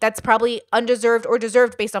masculinity that's probably undeserved or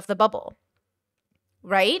deserved based off the bubble,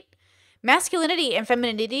 right? Masculinity and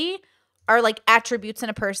femininity are like attributes in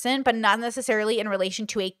a person, but not necessarily in relation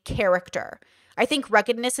to a character. I think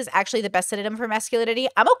ruggedness is actually the best synonym for masculinity.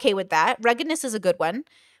 I'm okay with that. Ruggedness is a good one,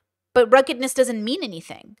 but ruggedness doesn't mean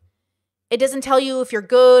anything. It doesn't tell you if you're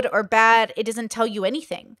good or bad. It doesn't tell you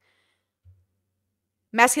anything.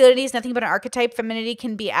 Masculinity is nothing but an archetype. Femininity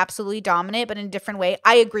can be absolutely dominant, but in a different way.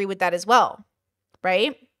 I agree with that as well,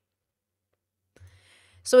 right?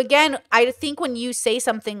 So again, I think when you say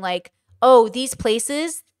something like, oh, these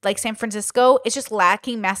places, like San Francisco, it's just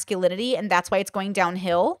lacking masculinity and that's why it's going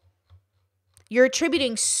downhill, you're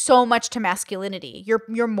attributing so much to masculinity.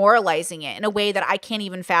 You're moralizing it in a way that I can't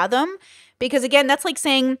even fathom. Because again, that's like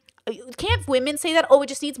saying, Can't women say that? Oh, it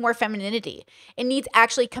just needs more femininity. It needs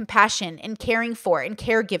actually compassion and caring for and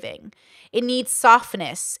caregiving. It needs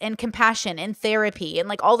softness and compassion and therapy and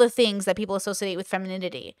like all the things that people associate with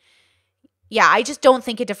femininity. Yeah, I just don't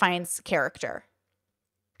think it defines character.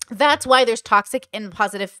 That's why there's toxic and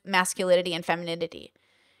positive masculinity and femininity.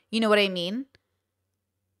 You know what I mean?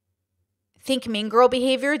 Think mean girl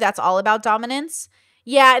behavior, that's all about dominance.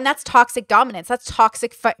 Yeah, and that's toxic dominance. That's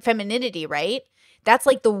toxic femininity, right? That's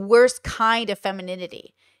like the worst kind of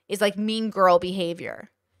femininity is like mean girl behavior.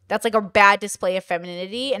 That's like a bad display of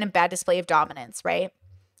femininity and a bad display of dominance, right?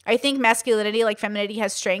 I think masculinity, like femininity,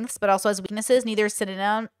 has strengths but also has weaknesses. Neither is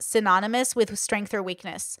synonymous with strength or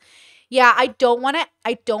weakness. Yeah, I don't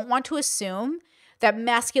want to assume that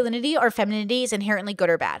masculinity or femininity is inherently good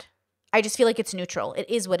or bad. I just feel like it's neutral. It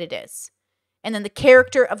is what it is. And then the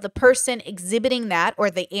character of the person exhibiting that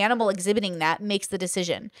or the animal exhibiting that makes the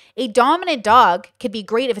decision. A dominant dog could be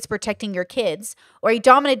great if it's protecting your kids, or a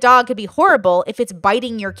dominant dog could be horrible if it's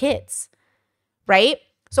biting your kids, right?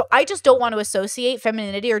 So I just don't want to associate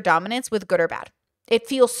femininity or dominance with good or bad. It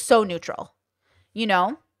feels so neutral, you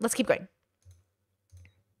know? Let's keep going.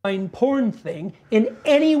 Porn thing in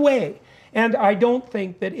any way. And I don't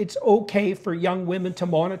think that it's okay for young women to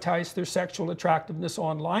monetize their sexual attractiveness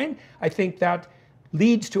online. I think that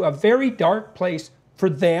leads to a very dark place for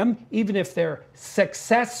them, even if they're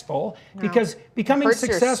successful, because becoming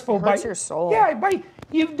successful hurts your soul.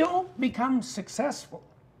 You don't become successful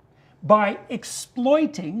by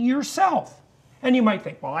exploiting yourself. And you might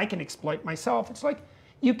think, well, I can exploit myself. It's like,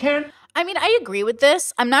 you can't. I mean, I agree with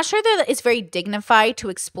this. I'm not sure that it's very dignified to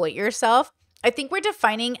exploit yourself. I think we're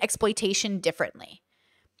defining exploitation differently.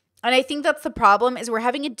 And I think that's the problem is we're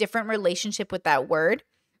having a different relationship with that word.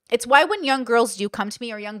 It's why when young girls do come to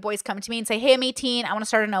me or young boys come to me and say, hey, I'm 18, I want to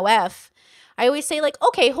start an OF. I always say like,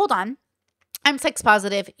 okay, hold on. I'm sex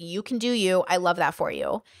positive. You can do you. I love that for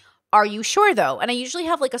you. Are you sure though? And I usually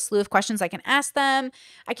have like a slew of questions I can ask them.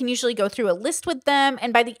 I can usually go through a list with them.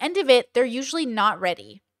 And by the end of it, they're usually not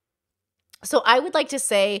ready. So I would like to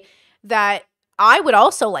say that I would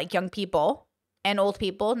also like young people and old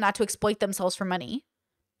people not to exploit themselves for money.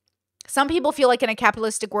 Some people feel like in a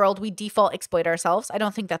capitalistic world, we default exploit ourselves. I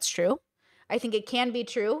don't think that's true. I think it can be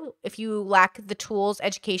true if you lack the tools,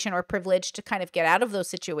 education, or privilege to kind of get out of those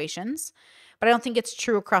situations. But I don't think it's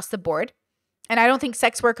true across the board. And I don't think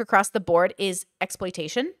sex work across the board is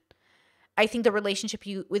exploitation. I think the relationship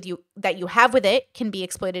that you have with it can be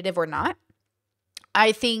exploitative or not.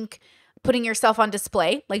 I think putting yourself on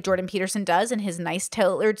display like Jordan Peterson does in his nice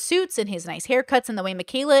tailored suits and his nice haircuts and the way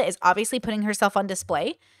Michaela is obviously putting herself on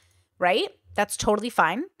display, right? That's totally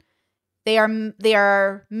fine. They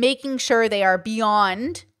are making sure they are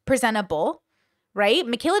beyond presentable, right?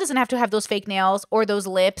 Michaela doesn't have to have those fake nails or those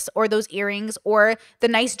lips or those earrings or the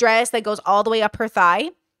nice dress that goes all the way up her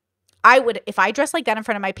thigh. If I dressed like that in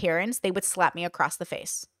front of my parents, they would slap me across the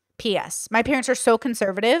face. P.S. My parents are so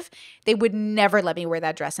conservative, they would never let me wear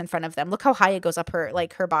that dress in front of them. Look how high it goes up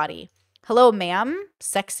her body. Hello, ma'am.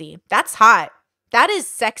 Sexy. That's hot. That is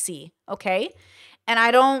sexy, okay? And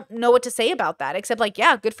I don't know what to say about that, except like,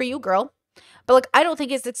 yeah, good for you, girl. But like, I don't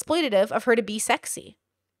think it's exploitative of her to be sexy.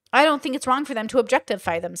 I don't think it's wrong for them to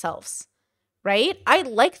objectify themselves, right? I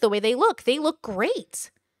like the way they look. They look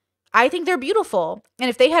great. I think they're beautiful. And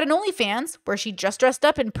if they had an OnlyFans where she just dressed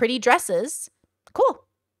up in pretty dresses, cool.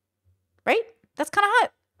 Right? That's kind of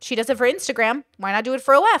hot. She does it for Instagram. Why not do it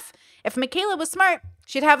for OF? If Michaela was smart,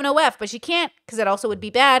 she'd have an OF, but she can't because it also would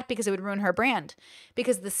be bad because it would ruin her brand.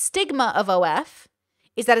 Because the stigma of OF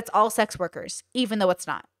is that it's all sex workers, even though it's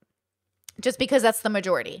not. Just because that's the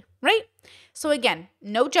majority, right? So again,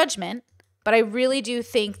 no judgment, but I really do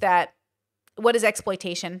think that what is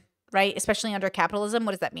exploitation, right? Especially under capitalism,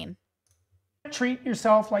 what does that mean? Treat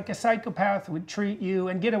yourself like a psychopath would treat you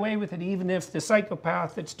and get away with it even if the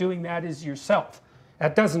psychopath that's doing that is yourself.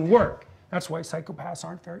 That doesn't work. That's why psychopaths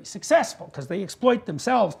aren't very successful, because they exploit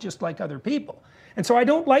themselves just like other people. And so I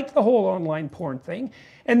don't like the whole online porn thing.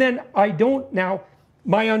 And then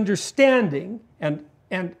my understanding, and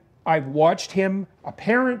I've watched him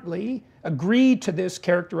apparently agree to this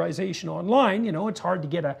characterization online. You know, it's hard to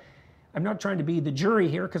get I'm not trying to be the jury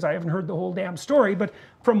here because I haven't heard the whole damn story, but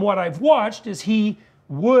from what I've watched is he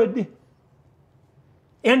would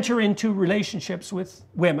enter into relationships with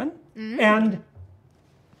women and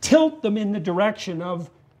tilt them in the direction of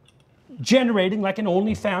generating like an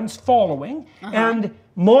OnlyFans following and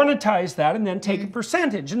monetize that and then take a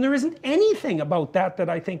percentage. And there isn't anything about that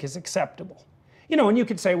I think is acceptable. You know, and you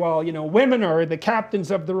could say, well, you know, women are the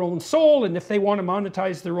captains of their own soul, and if they want to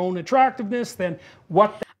monetize their own attractiveness, then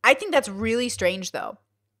what? I think that's really strange, though.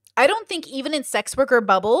 I don't think even in sex worker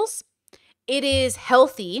bubbles, it is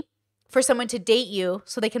healthy for someone to date you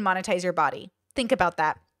so they can monetize your body. Think about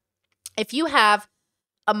that. If you have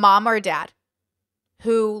a mom or a dad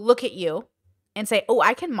who look at you and say, oh,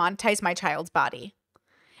 I can monetize my child's body.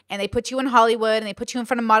 And they put you in Hollywood and they put you in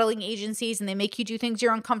front of modeling agencies and they make you do things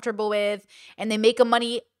you're uncomfortable with and they make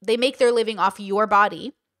their living off your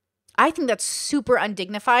body. I think that's super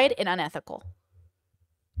undignified and unethical.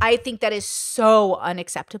 I think that is so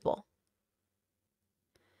unacceptable.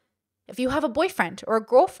 If you have a boyfriend or a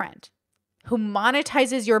girlfriend who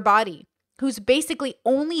monetizes your body, who's basically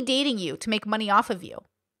only dating you to make money off of you,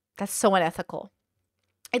 that's so unethical.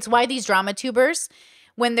 It's why these drama tubers,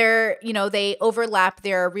 when they're, they overlap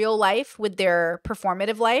their real life with their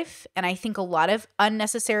performative life, and I think a lot of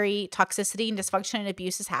unnecessary toxicity and dysfunction and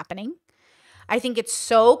abuse is happening. I think it's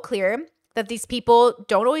so clear that these people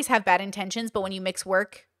don't always have bad intentions, but when you mix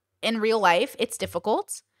work in real life, it's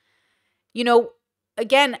difficult.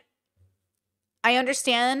 Again, I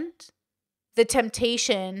understand the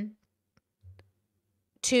temptation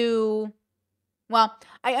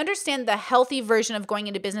I understand the healthy version of going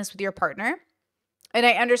into business with your partner, and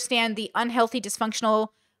I understand the unhealthy, dysfunctional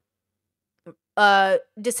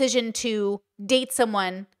decision to date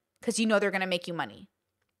someone because you know they're going to make you money.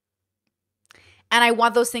 And I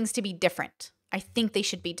want those things to be different. I think they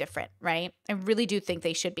should be different, right? I really do think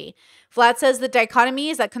they should be. Vlad says the dichotomy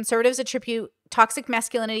is that conservatives attribute toxic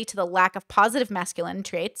masculinity to the lack of positive masculine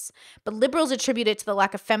traits, but liberals attribute it to the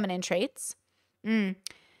lack of feminine traits.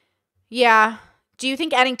 Yeah. Do you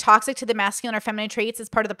think adding toxic to the masculine or feminine traits is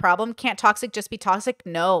part of the problem? Can't toxic just be toxic?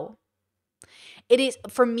 No. It is,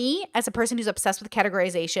 for me, as a person who's obsessed with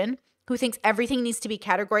categorization, who thinks everything needs to be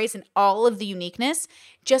categorized in all of the uniqueness,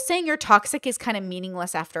 just saying you're toxic is kind of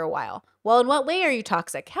meaningless after a while. Well, in what way are you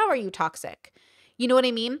toxic? How are you toxic? You know what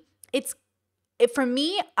I mean? For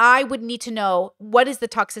me, I would need to know what is the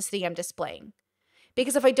toxicity I'm displaying.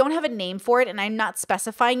 Because if I don't have a name for it and I'm not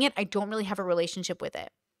specifying it, I don't really have a relationship with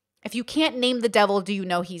it. If you can't name the devil, do you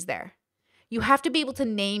know he's there? You have to be able to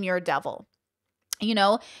name your devil.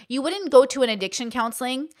 You wouldn't go to an addiction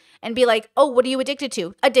counseling and be like, oh, what are you addicted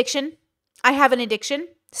to? Addiction. I have an addiction.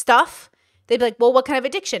 Stuff. They'd be like, well, what kind of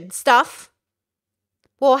addiction? Stuff.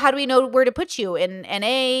 Well, how do we know where to put you? In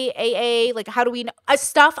NA, AA? Like, how do we know?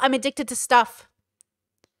 Stuff. I'm addicted to stuff.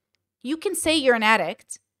 You can say you're an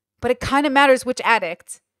addict, but it kind of matters which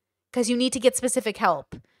addict because you need to get specific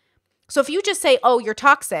help. So if you just say, oh, you're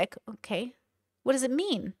toxic, okay, what does it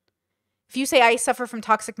mean? If you say I suffer from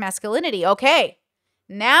toxic masculinity, okay,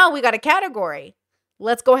 now we got a category.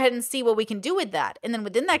 Let's go ahead and see what we can do with that. And then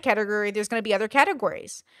within that category, there's going to be other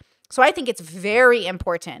categories. So I think it's very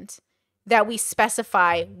important that we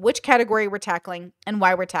specify which category we're tackling and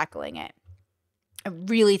why we're tackling it. I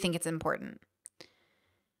really think it's important.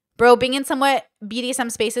 Bro, being in somewhat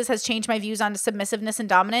BDSM spaces has changed my views on submissiveness and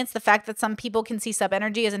dominance. The fact that some people can see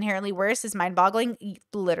sub-energy as inherently worse is mind-boggling.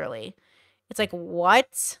 Literally. It's like,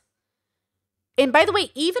 what? And by the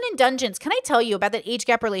way, even in dungeons, can I tell you about that age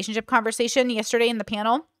gap relationship conversation yesterday in the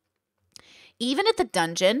panel? Even at the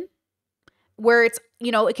dungeon, where it's,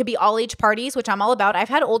 it could be all age parties, which I'm all about. I've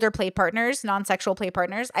had older play partners, non-sexual play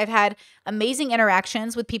partners. I've had amazing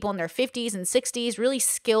interactions with people in their 50s and 60s, really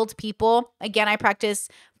skilled people. Again, I practice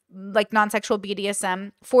like non-sexual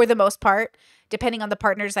BDSM for the most part, depending on the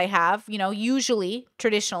partners I have, usually,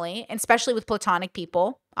 traditionally, and especially with platonic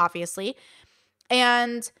people, obviously.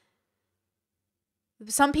 And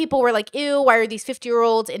some people were like, ew, why are these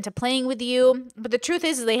 50-year-olds into playing with you? But the truth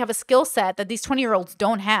is they have a skill set that these 20-year-olds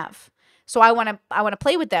don't have. So I want to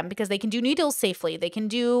play with them because they can do needles safely. They can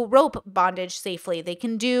do rope bondage safely. They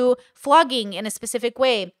can do flogging in a specific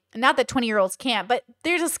way. Not that 20-year-olds can't, but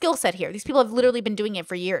there's a skill set here. These people have literally been doing it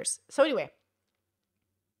for years. So anyway,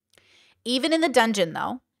 even in the dungeon,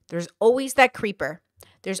 though, there's always that creeper.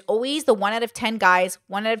 There's always the 1 out of 10 guys,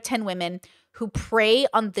 1 out of 10 women who prey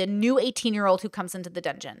on the new 18-year-old who comes into the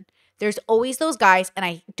dungeon. There's always those guys, and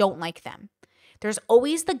I don't like them. There's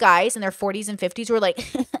always the guys in their 40s and 50s who are like,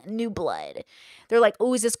 new blood. They're like,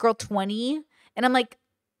 oh, is this girl 20? And I'm like,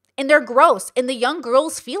 and they're gross. And the young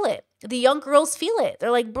girls feel it.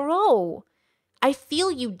 They're like, bro, I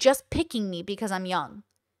feel you just picking me because I'm young.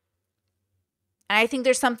 And I think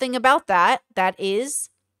there's something about that is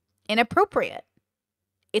inappropriate.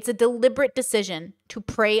 It's a deliberate decision to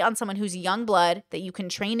prey on someone who's young blood that you can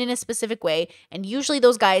train in a specific way. And usually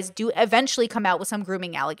those guys do eventually come out with some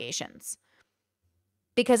grooming allegations.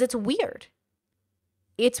 Because it's weird.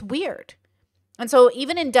 It's weird. And so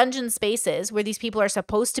even in dungeon spaces where these people are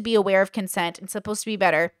supposed to be aware of consent and supposed to be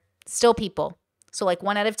better, still people. So like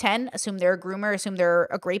 1 out of 10, assume they're a groomer, assume they're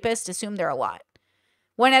a rapist, assume they're a lot.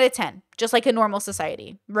 1 out of 10, just like a normal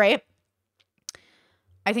society, right?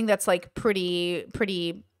 I think that's like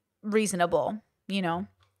pretty reasonable, you know?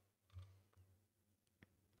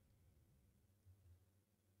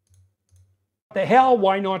 The hell,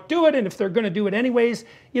 why not do it? And if they're going to do it anyways,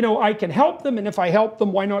 you know, I can help them. And if I help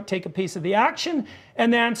them, why not take a piece of the action?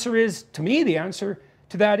 And the answer is, to me, the answer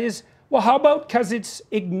to that is, well, how about because it's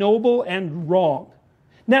ignoble and wrong?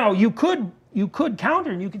 Now, you could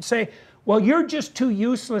counter and you could say, well, you're just too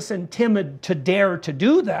useless and timid to dare to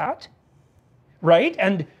do that, right?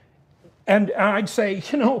 And I'd say,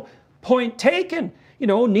 you know, point taken. You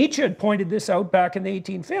know, Nietzsche had pointed this out back in the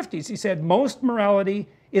 1850s. He said, most morality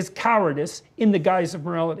is cowardice in the guise of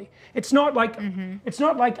morality. It's not like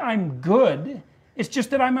I'm good. It's just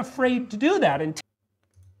that I'm afraid to do that. And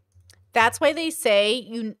that's why they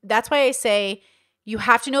say that's why I say you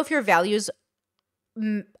have to know if your values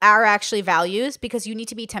are actually values, because you need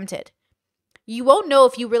to be tempted. You won't know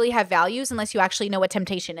if you really have values unless you actually know what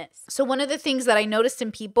temptation is. So one of the things that I noticed in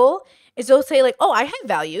people is they'll say like, oh, I have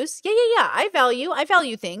values. Yeah. I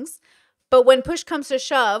value things. But when push comes to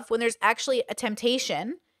shove, when there's actually a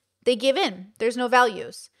temptation, they give in. There's no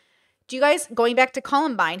values. Do you guys, going back to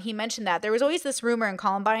Columbine, he mentioned that. There was always this rumor in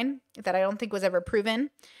Columbine that I don't think was ever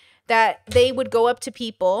proven, that they would go up to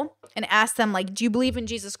people and ask them, like, do you believe in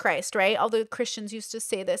Jesus Christ, right? All the Christians used to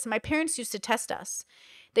say this. And my parents used to test us.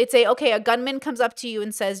 They'd say, okay, a gunman comes up to you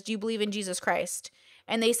and says, do you believe in Jesus Christ?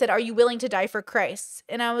 And they said, are you willing to die for Christ?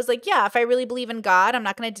 And I was like, yeah, if I really believe in God, I'm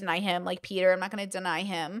not going to deny him. Like Peter, I'm not going to deny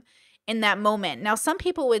him in that moment. Now, some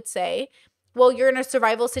people would say, well, you're in a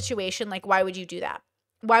survival situation. Like, why would you do that?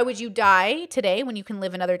 Why would you die today when you can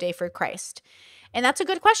live another day for Christ? And that's a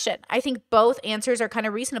good question. I think both answers are kind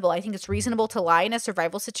of reasonable. I think it's reasonable to lie in a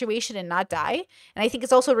survival situation and not die. And I think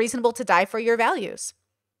it's also reasonable to die for your values.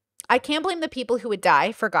 I can't blame the people who would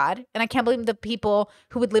die for God, and I can't blame the people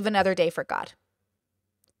who would live another day for God.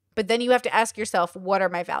 But then you have to ask yourself, what are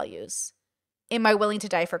my values? Am I willing to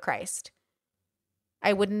die for Christ?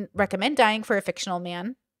 I wouldn't recommend dying for a fictional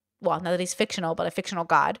man. Well, not that he's fictional, but a fictional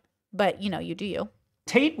God. But, you know, you do you.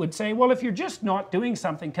 Tate would say, well, if you're just not doing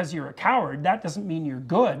something because you're a coward, that doesn't mean you're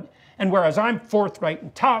good. And whereas I'm forthright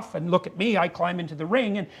and tough, and look at me, I climb into the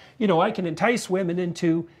ring, and, you know, I can entice women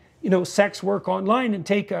into, you know, sex work online and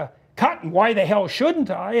take a cut, and why the hell shouldn't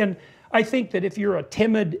I? And I think that if you're a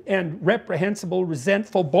timid and reprehensible,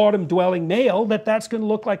 resentful, bottom-dwelling male, that's going to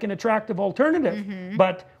look like an attractive alternative.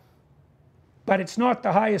 But it's not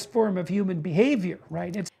the highest form of human behavior,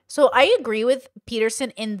 right? So I agree with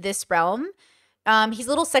Peterson in this realm. He's a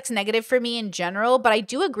little sex negative for me in general, but I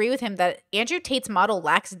do agree with him that Andrew Tate's model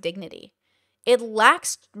lacks dignity. It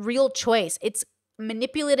lacks real choice. It's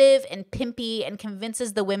manipulative and pimpy and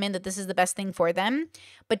convinces the women that this is the best thing for them,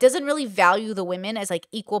 but doesn't really value the women as like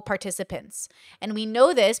equal participants. And we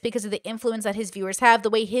know this because of the influence that his viewers have, the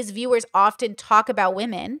way his viewers often talk about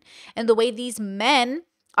women, and the way these men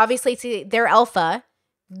obviously say they're alpha.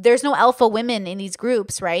 There's no alpha women in these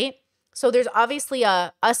groups, right? So there's obviously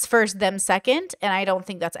a us first, them second, and I don't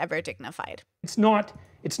think that's ever dignified. It's not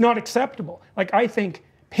acceptable. Like, I think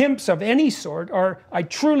pimps of any sort I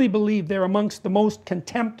truly believe they're amongst the most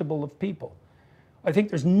contemptible of people. I think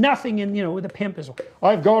there's nothing in, you know, with a pimp is,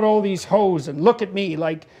 I've got all these hoes and look at me,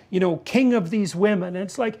 like, you know, king of these women. And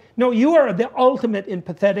it's like, no, you are the ultimate in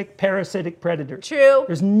pathetic, parasitic predators. True.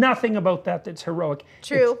 There's nothing about that that's heroic.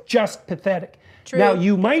 True. It's just pathetic. True. Now,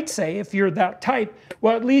 you might say, if you're that type,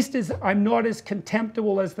 well, at least I'm not as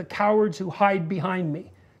contemptible as the cowards who hide behind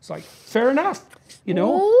me. It's like, fair enough. You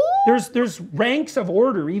know, there's ranks of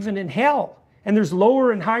order even in hell, and there's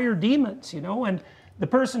lower and higher demons, you know, and the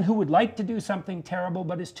person who would like to do something terrible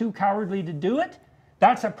but is too cowardly to do it,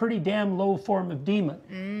 that's a pretty damn low form of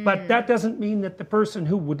demon. But that doesn't mean that the person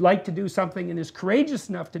who would like to do something and is courageous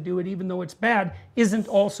enough to do it, even though it's bad, isn't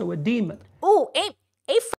also a demon. Ooh,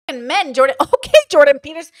 a fucking men, Jordan. Okay, Jordan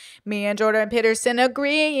Peterson. Me and Jordan Peterson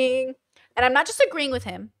agreeing. And I'm not just agreeing with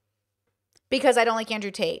him because I don't like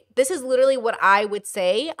Andrew Tate. This is literally what I would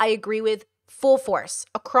say I agree with full force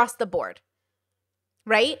across the board,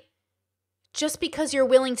 right? Just because you're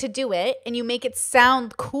willing to do it and you make it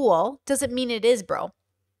sound cool doesn't mean it is, bro.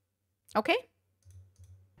 Okay?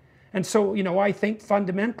 And so, you know, I think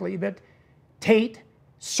fundamentally that Tate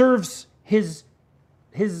serves his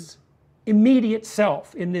immediate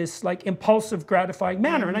self in this like impulsive, gratifying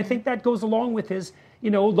manner. And I think that goes along with his,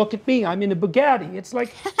 you know, look at me, I'm in a Bugatti. It's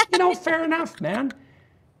like, you know, fair enough, man,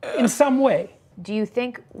 in some way. Do you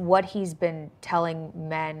think what he's been telling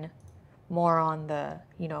men more on the,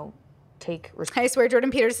 you know, I swear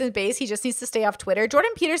Jordan Peterson's base, he just needs to stay off Twitter.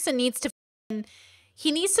 Jordan Peterson needs to,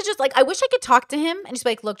 he needs to just like, I wish I could talk to him and just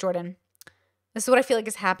be like, look, Jordan, This is what I feel like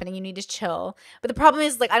is happening. You need to chill. But the problem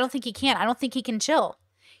is, like, I don't think he can. I don't think he can chill.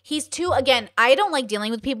 He's too, again, I don't like dealing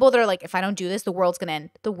with people that are like, if I don't do this, the world's going to end.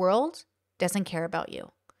 The world doesn't care about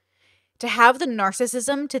you. To have the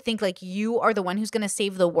narcissism to think like you are the one who's going to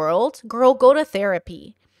save the world, girl, go to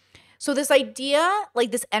therapy. So this idea,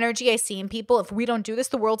 like this energy I see in people, if we don't do this,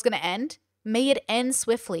 the world's going to end. May it end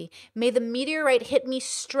swiftly. May the meteorite hit me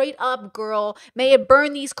straight up, girl. May it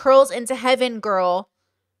burn these curls into heaven, girl.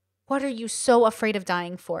 What are you so afraid of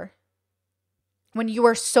dying for? When you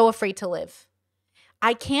are so afraid to live.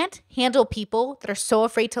 I can't handle people that are so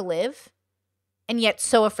afraid to live and yet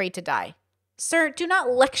so afraid to die. Sir, do not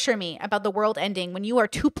lecture me about the world ending when you are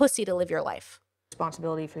too pussy to live your life.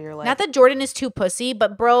 Responsibility for your life. Not that Jordan is too pussy,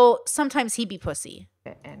 but bro, sometimes he be pussy.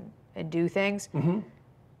 And do things.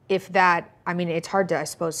 If that, I mean, it's hard to, I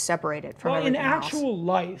suppose, separate it from everything in else. actual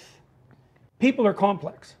life, people are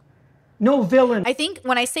complex. No villain. I think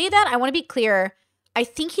when I say that, I want to be clear. I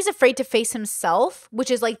think he's afraid to face himself,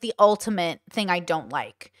 which is like the ultimate thing I don't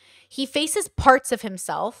like. He faces parts of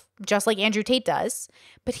himself, just like Andrew Tate does,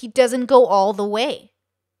 but he doesn't go all the way.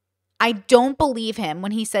 I don't believe him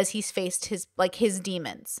when he says he's faced his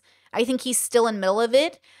demons. I think he's still in the middle of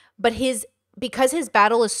it, but because his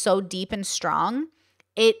battle is so deep and strong,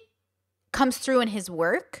 it comes through in his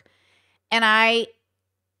work. And I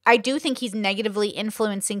do think he's negatively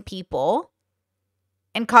influencing people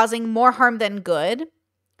and causing more harm than good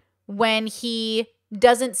when he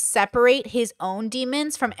doesn't separate his own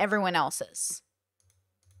demons from everyone else's.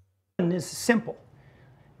 Is simple.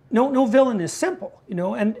 No villain is simple, you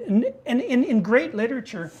know, and in great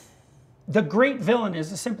literature, the great villain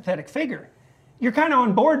is a sympathetic figure. You're kind of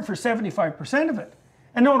on board for 75% of it.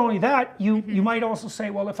 And not only that, you might also say,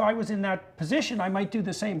 well, if I was in that position, I might do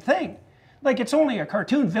the same thing. Like, it's only a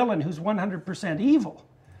cartoon villain who's 100% evil.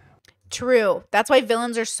 True. That's why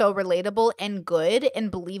villains are so relatable and good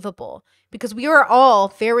and believable. Because we are all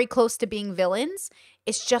very close to being villains.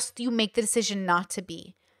 It's just you make the decision not to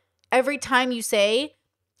be. Every time you say,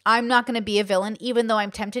 I'm not going to be a villain, even though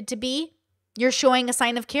I'm tempted to be, you're showing a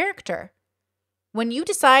sign of character. When you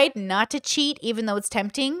decide not to cheat, even though it's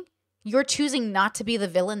tempting, you're choosing not to be the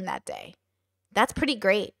villain that day. That's pretty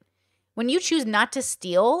great. When you choose not to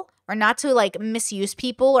steal or not to like misuse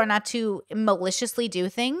people or not to maliciously do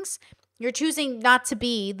things, you're choosing not to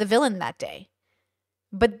be the villain that day.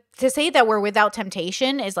 But to say that we're without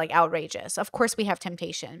temptation is like outrageous. Of course we have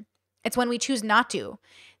temptation. It's when we choose not to.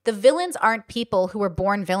 The villains aren't people who were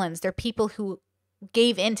born villains. They're people who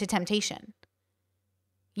gave in to temptation.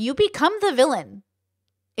 You become the villain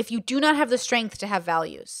if you do not have the strength to have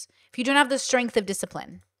values. If you don't have the strength of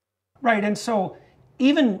discipline. Right, and so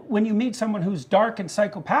even when you meet someone who's dark and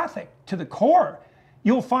psychopathic to the core,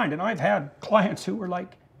 you'll find, and I've had clients who were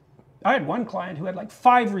like, I had one client who had like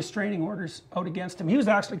 5 restraining orders out against him. He was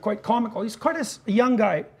actually quite comical. He's quite a young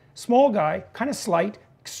guy, small guy, kind of slight,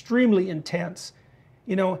 extremely intense.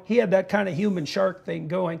 You know, he had that kind of human shark thing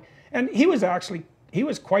going. And he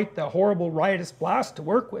was quite the horrible riotous blast to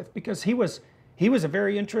work with, because he was a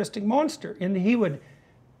very interesting monster. And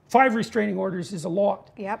 5 restraining orders is a lot.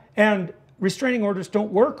 Yep. And restraining orders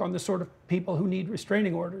don't work on the sort of people who need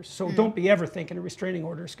restraining orders. So don't be ever thinking a restraining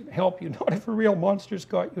order is going to help you. Not if a real monster's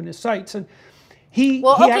got you in his sights. And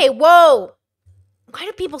whoa. Why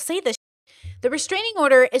do people say this? The restraining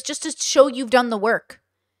order is just to show you've done the work.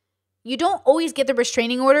 You don't always get the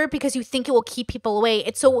restraining order because you think it will keep people away.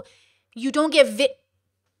 It's so you don't get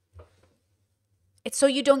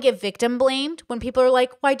victim blamed when people are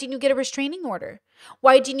like, why didn't you get a restraining order?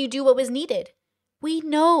 Why didn't you do what was needed? We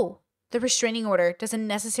know the restraining order doesn't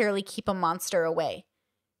necessarily keep a monster away.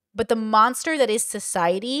 But the monster that is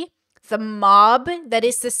society, the mob that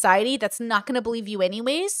is society that's not going to believe you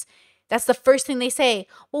anyways, that's the first thing they say.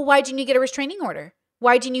 Well, why didn't you get a restraining order?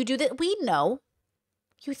 Why didn't you do that? We know.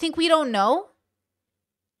 You think we don't know?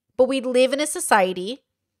 But we live in a society,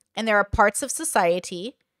 and there are parts of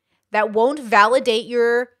society that won't validate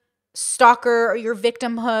your stalker or your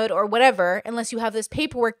victimhood or whatever unless you have this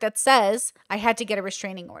paperwork that says, I had to get a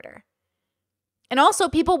restraining order. And also,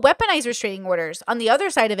 people weaponize restraining orders. On the other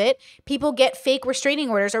side of it, people get fake restraining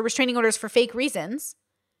orders or restraining orders for fake reasons.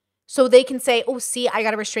 So they can say, oh, see, I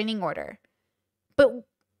got a restraining order. But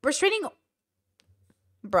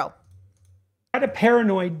bro. Had a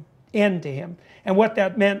paranoid end to him. And what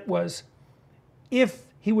that meant was, if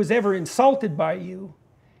he was ever insulted by you,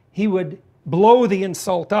 he would blow the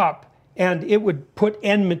insult up and it would put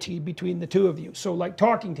enmity between the two of you. So like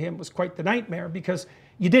talking to him was quite the nightmare, because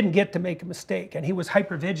you didn't get to make a mistake, and he was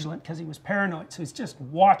hypervigilant because he was paranoid. So he's just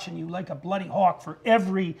watching you like a bloody hawk for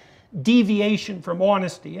every deviation from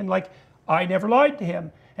honesty. And like, I never lied to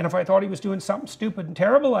him. And if I thought he was doing something stupid and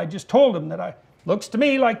terrible, I just told him that looks to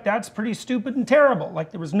me like that's pretty stupid and terrible. Like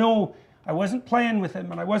there was no, I wasn't playing with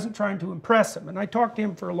him and I wasn't trying to impress him. And I talked to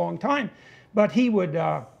him for a long time, but he would,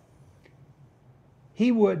 I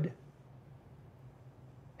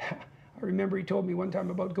remember he told me one time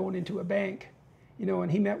about going into a bank, you know,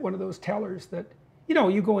 and he met one of those tellers that, you know,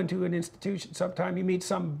 you go into an institution sometime, you meet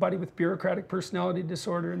somebody with bureaucratic personality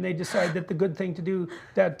disorder and they decide that the good thing to do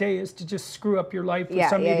that day is to just screw up your life with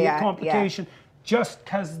some idiot complication just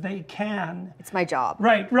because they can. It's my job.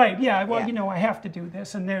 Right, yeah, well, you know, I have to do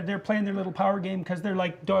this. And they're playing their little power game because they're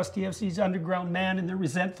like Dostoevsky's underground man and they're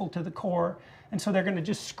resentful to the core. And so they're going to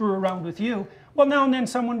just screw around with you. Well, now and then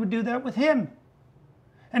someone would do that with him.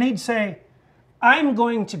 And he'd say, I'm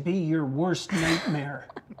going to be your worst nightmare.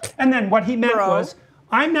 And then what he meant was,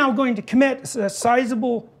 I'm now going to commit a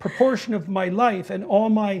sizable proportion of my life and all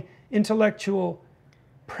my intellectual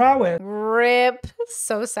prowess. Rip.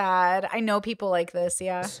 So sad. I know people like this,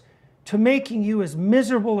 yeah. To making you as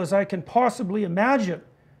miserable as I can possibly imagine.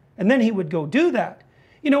 And then he would go do that.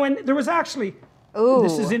 You know, and there was actually,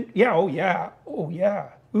 this is in, oh yeah.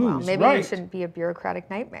 Well, maybe you shouldn't be a bureaucratic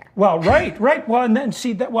nightmare. Well, right. Well, and then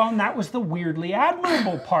see that. Well, and that was the weirdly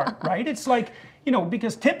admirable part, right? It's like, you know,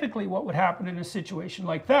 because typically what would happen in a situation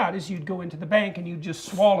like that is you'd go into the bank and you'd just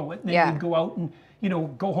swallow it, and then you'd go out and, you know,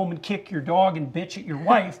 go home and kick your dog and bitch at your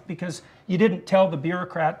wife because you didn't tell the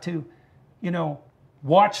bureaucrat to, you know,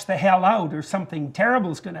 watch the hell out or something terrible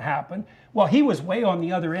is going to happen. Well, he was way on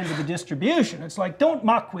the other end of the distribution. It's like, don't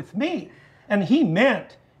muck with me. And he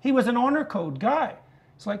was an honor code guy.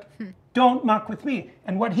 It's like, don't muck with me.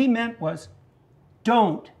 And what he meant was,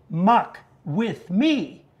 don't muck with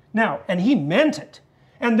me. Now, and he meant it.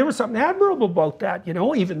 And there was something admirable about that, you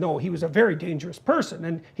know, even though he was a very dangerous person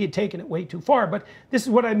and he had taken it way too far. But this is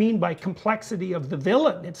what I mean by complexity of the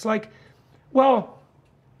villain. It's like, well,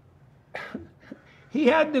 he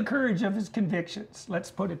had the courage of his convictions,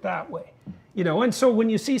 let's put it that way. You know, and so when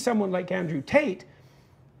you see someone like Andrew Tate,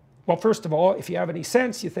 well, first of all, if you have any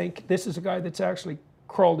sense, you think this is a guy that's actually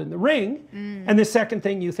crawled in the ring. And the second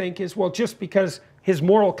thing you think is, well, just because his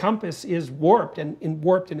moral compass is warped and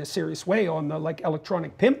warped in a serious way on the like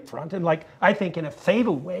electronic pimp front, and like I think in a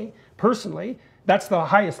fatal way, personally, that's the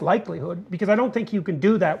highest likelihood, because I don't think you can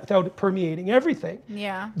do that without it permeating everything.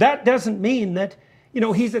 Yeah. That doesn't mean that, you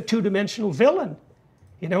know, he's a two-dimensional villain,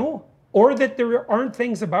 you know, or that there aren't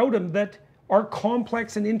things about him that are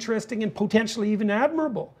complex and interesting and potentially even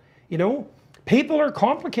admirable. You know, people are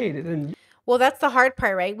complicated. And well, that's the hard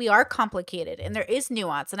part, right? We are complicated and there is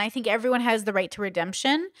nuance. And I think everyone has the right to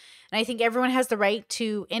redemption. And I think everyone has the right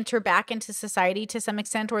to enter back into society to some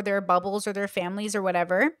extent, or their bubbles or their families or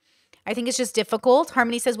whatever. I think it's just difficult.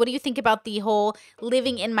 Harmony says, what do you think about the whole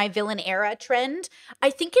living in my villain era trend? I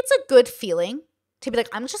think it's a good feeling to be like,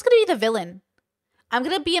 I'm just going to be the villain. I'm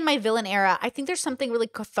going to be in my villain era. I think there's something really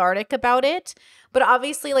cathartic about it. But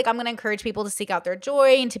obviously, like, I'm going to encourage people to seek out their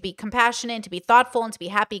joy and to be compassionate and to be thoughtful and to be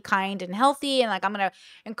happy, kind, and healthy. And like, I'm going to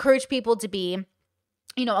encourage people to be,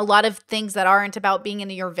 you know, a lot of things that aren't about being in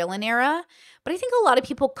your villain era. But I think a lot of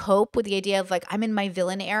people cope with the idea of like, I'm in my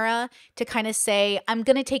villain era, to kind of say, I'm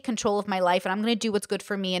going to take control of my life and I'm going to do what's good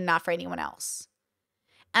for me and not for anyone else.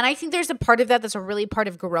 And I think there's a part of that that's a really part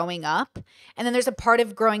of growing up. And then there's a part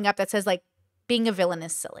of growing up that says like, being a villain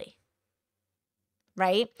is silly,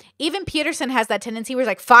 right? Even Peterson has that tendency where he's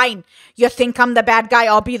like, fine, you think I'm the bad guy,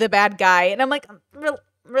 I'll be the bad guy. And I'm like,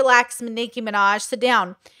 relax, Nicki Minaj, sit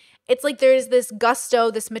down. It's like there's this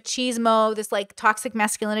gusto, this machismo, this like toxic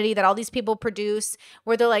masculinity that all these people produce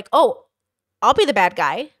where they're like, oh, I'll be the bad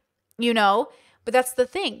guy, you know? But that's the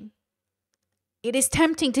thing. It is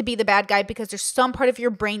tempting to be the bad guy because there's some part of your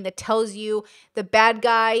brain that tells you the bad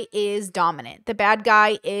guy is dominant. The bad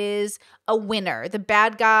guy is a winner. The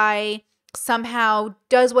bad guy somehow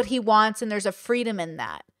does what he wants and there's a freedom in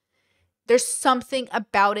that. There's something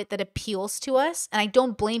about it that appeals to us, and I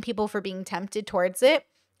don't blame people for being tempted towards it.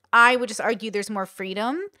 I would just argue there's more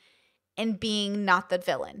freedom in being not the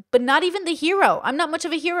villain, but not even the hero. I'm not much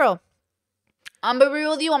of a hero. I'm gonna be real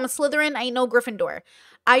with you. I'm a Slytherin. I ain't no Gryffindor.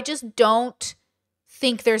 I just don't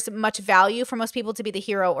think there's much value for most people to be the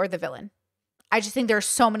hero or the villain. I just think there are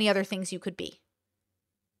so many other things you could be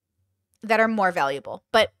that are more valuable.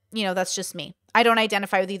 But, you know, that's just me. I don't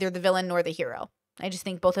identify with either the villain nor the hero. I just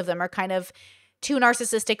think both of them are kind of too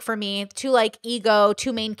narcissistic for me, too like ego,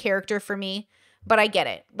 too main character for me. But I get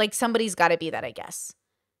it. Like somebody's got to be that, I guess.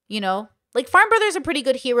 You know? Like Farm Brother's a pretty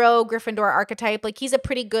good hero, Gryffindor archetype. Like he's a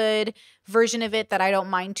pretty good version of it that I don't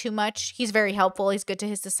mind too much. He's very helpful. He's good to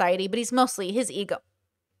his society, but he's mostly his ego.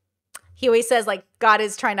 He always says like God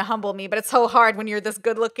is trying to humble me, but it's so hard when you're this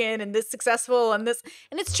good looking and this successful and this,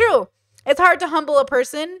 and it's true. It's hard to humble a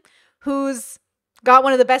person who's got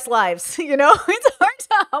one of the best lives, you know? It's hard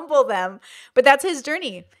to humble them, but that's his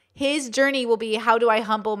journey. His journey will be, how do I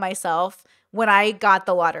humble myself when I got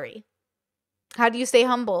the lottery? How do you stay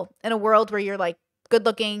humble in a world where you're like good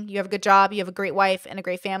looking, you have a good job, you have a great wife and a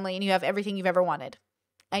great family, and you have everything you've ever wanted,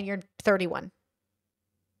 and you're 31?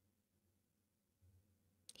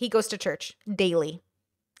 He goes to church daily.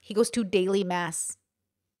 He goes to daily mass.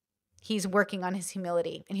 He's working on his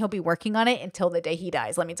humility, and he'll be working on it until the day he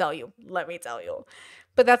dies. Let me tell you.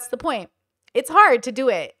 But that's the point. It's hard to do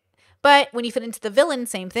it. But when you fit into the villain,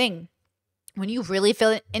 same thing. When you really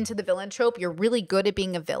fit into the villain trope, you're really good at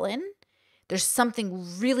being a villain. There's something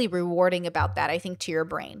really rewarding about that, I think, to your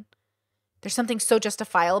brain. There's something so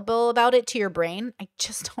justifiable about it to your brain. I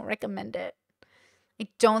just don't recommend it. I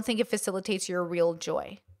don't think it facilitates your real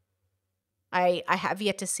joy. I have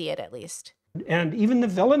yet to see it, at least. And even the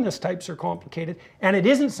villainous types are complicated. And it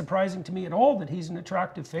isn't surprising to me at all that he's an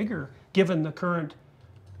attractive figure, given the current,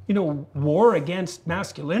 war against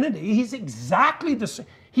masculinity. He's exactly the same.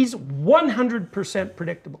 He's 100%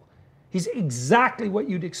 predictable. He's exactly what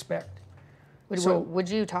you'd expect. Would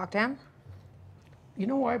you talk to him?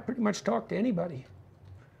 I pretty much talk to anybody.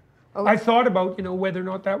 Oh. I thought about, whether or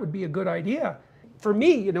not that would be a good idea. For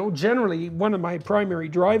me, generally one of my primary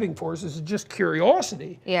driving forces is just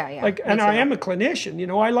curiosity. Yeah. And I am a clinician.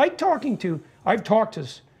 I like talking to. I've talked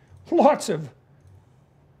to lots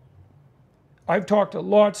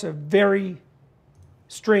of very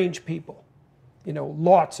strange people.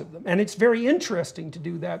 Lots of them, and it's very interesting to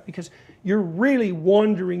do that because you're really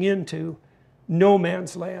wandering into no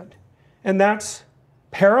man's land, and that's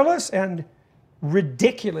perilous and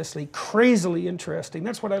ridiculously, crazily interesting.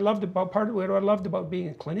 That's what I loved about, part of what I loved about being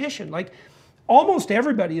a clinician. Like, almost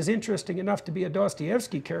everybody is interesting enough to be a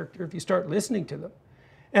Dostoevsky character if you start listening to them.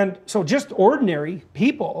 And so just ordinary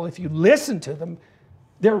people, if you listen to them,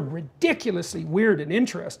 they're ridiculously weird and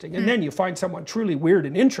interesting. And then you find someone truly weird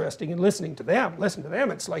and interesting and listen to them,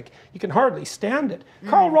 it's like you can hardly stand it.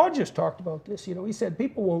 Carl Rogers talked about this, he said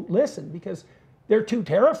people won't listen because they're too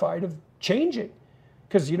terrified of changing.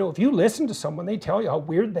 Because, if you listen to someone, they tell you how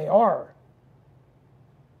weird they are.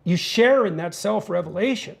 You share in that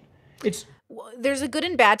self-revelation. There's a good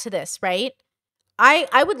and bad to this, right?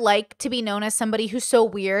 I would like to be known as somebody who's so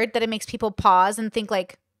weird that it makes people pause and think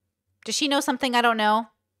like, does she know something I don't know?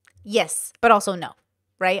 Yes, but also no,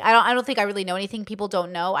 right? I don't think I really know anything people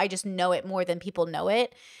don't know. I just know it more than people know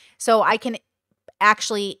it. So I can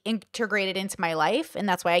actually integrate it into my life, and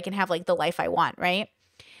that's why I can have like the life I want, right?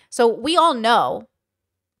 So we all know,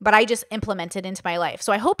 but I just implement it into my life.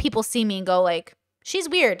 So I hope people see me and go like, she's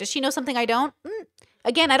weird. Does she know something I don't?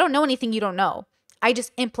 Again, I don't know anything you don't know. I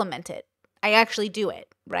just implement it. I actually do it,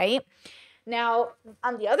 right? Now,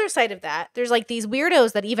 on the other side of that, there's like these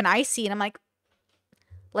weirdos that even I see and I'm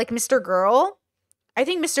like Mr. Girl. I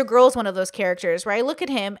think Mr. Girl is one of those characters where I look at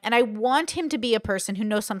him and I want him to be a person who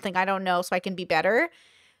knows something I don't know so I can be better.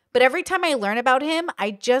 But every time I learn about him, I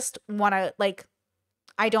just want to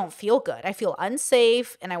I don't feel good. I feel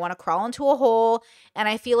unsafe and I want to crawl into a hole. And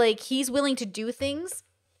I feel like he's willing to do things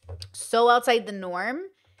so outside the norm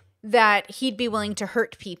that he'd be willing to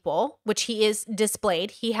hurt people, which he is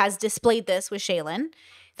displayed. He has displayed this with Shaylin,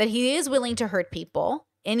 that he is willing to hurt people,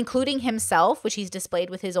 including himself, which he's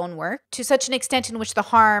displayed with his own work, to such an extent in which the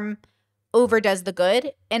harm overdoes the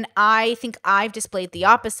good. And I think I've displayed the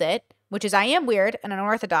opposite, which is I am weird and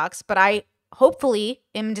unorthodox, but I hopefully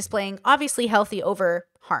am displaying obviously healthy over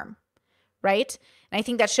harm, right? And I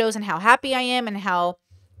think that shows in how happy I am and how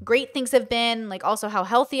great things have been, like also how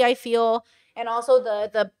healthy I feel, and also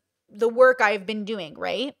the work I've been doing,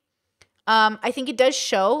 right? I think it does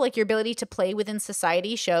show, like your ability to play within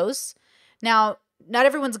society shows. Now, not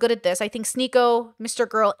everyone's good at this. I think Sneeko, Mr.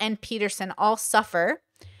 Girl, and Peterson all suffer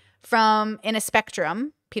from, in a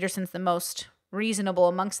spectrum, Peterson's the most reasonable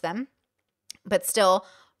amongst them, but still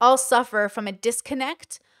all suffer from a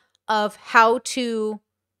disconnect of how to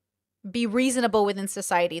be reasonable within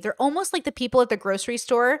society. They're almost like the people at the grocery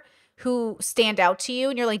store who stand out to you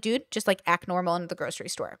and you're like, dude, just like act normal in the grocery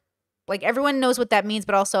store. Like everyone knows what that means,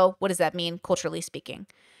 but also what does that mean culturally speaking?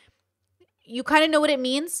 You kind of know what it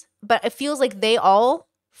means, but it feels like they all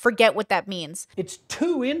forget what that means. It's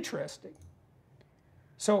too interesting.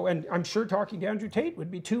 So, and I'm sure talking to Andrew Tate would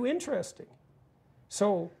be too interesting.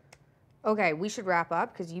 So. Okay, we should wrap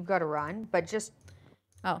up because you've got to run, but just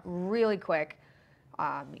really quick.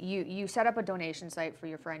 You set up a donation site for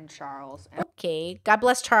your friend Charles. Okay, God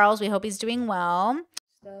bless Charles. We hope he's doing well.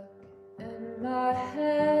 Stuck in my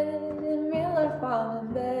head, in real life while I'm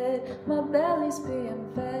in bed. My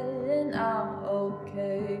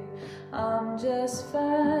just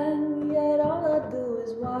fine, yet all I do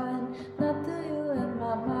is whine. Not to you in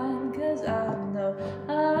my mind, cause I know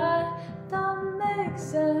I don't make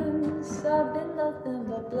sense. I've been nothing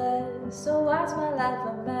but blessed, so why's my life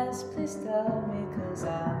a mess? Please tell me, cause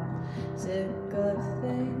I'm sick of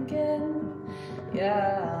thinking.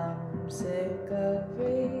 Yeah, I'm sick of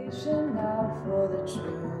reaching out for the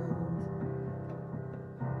truth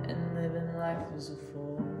and living life as a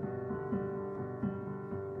fool.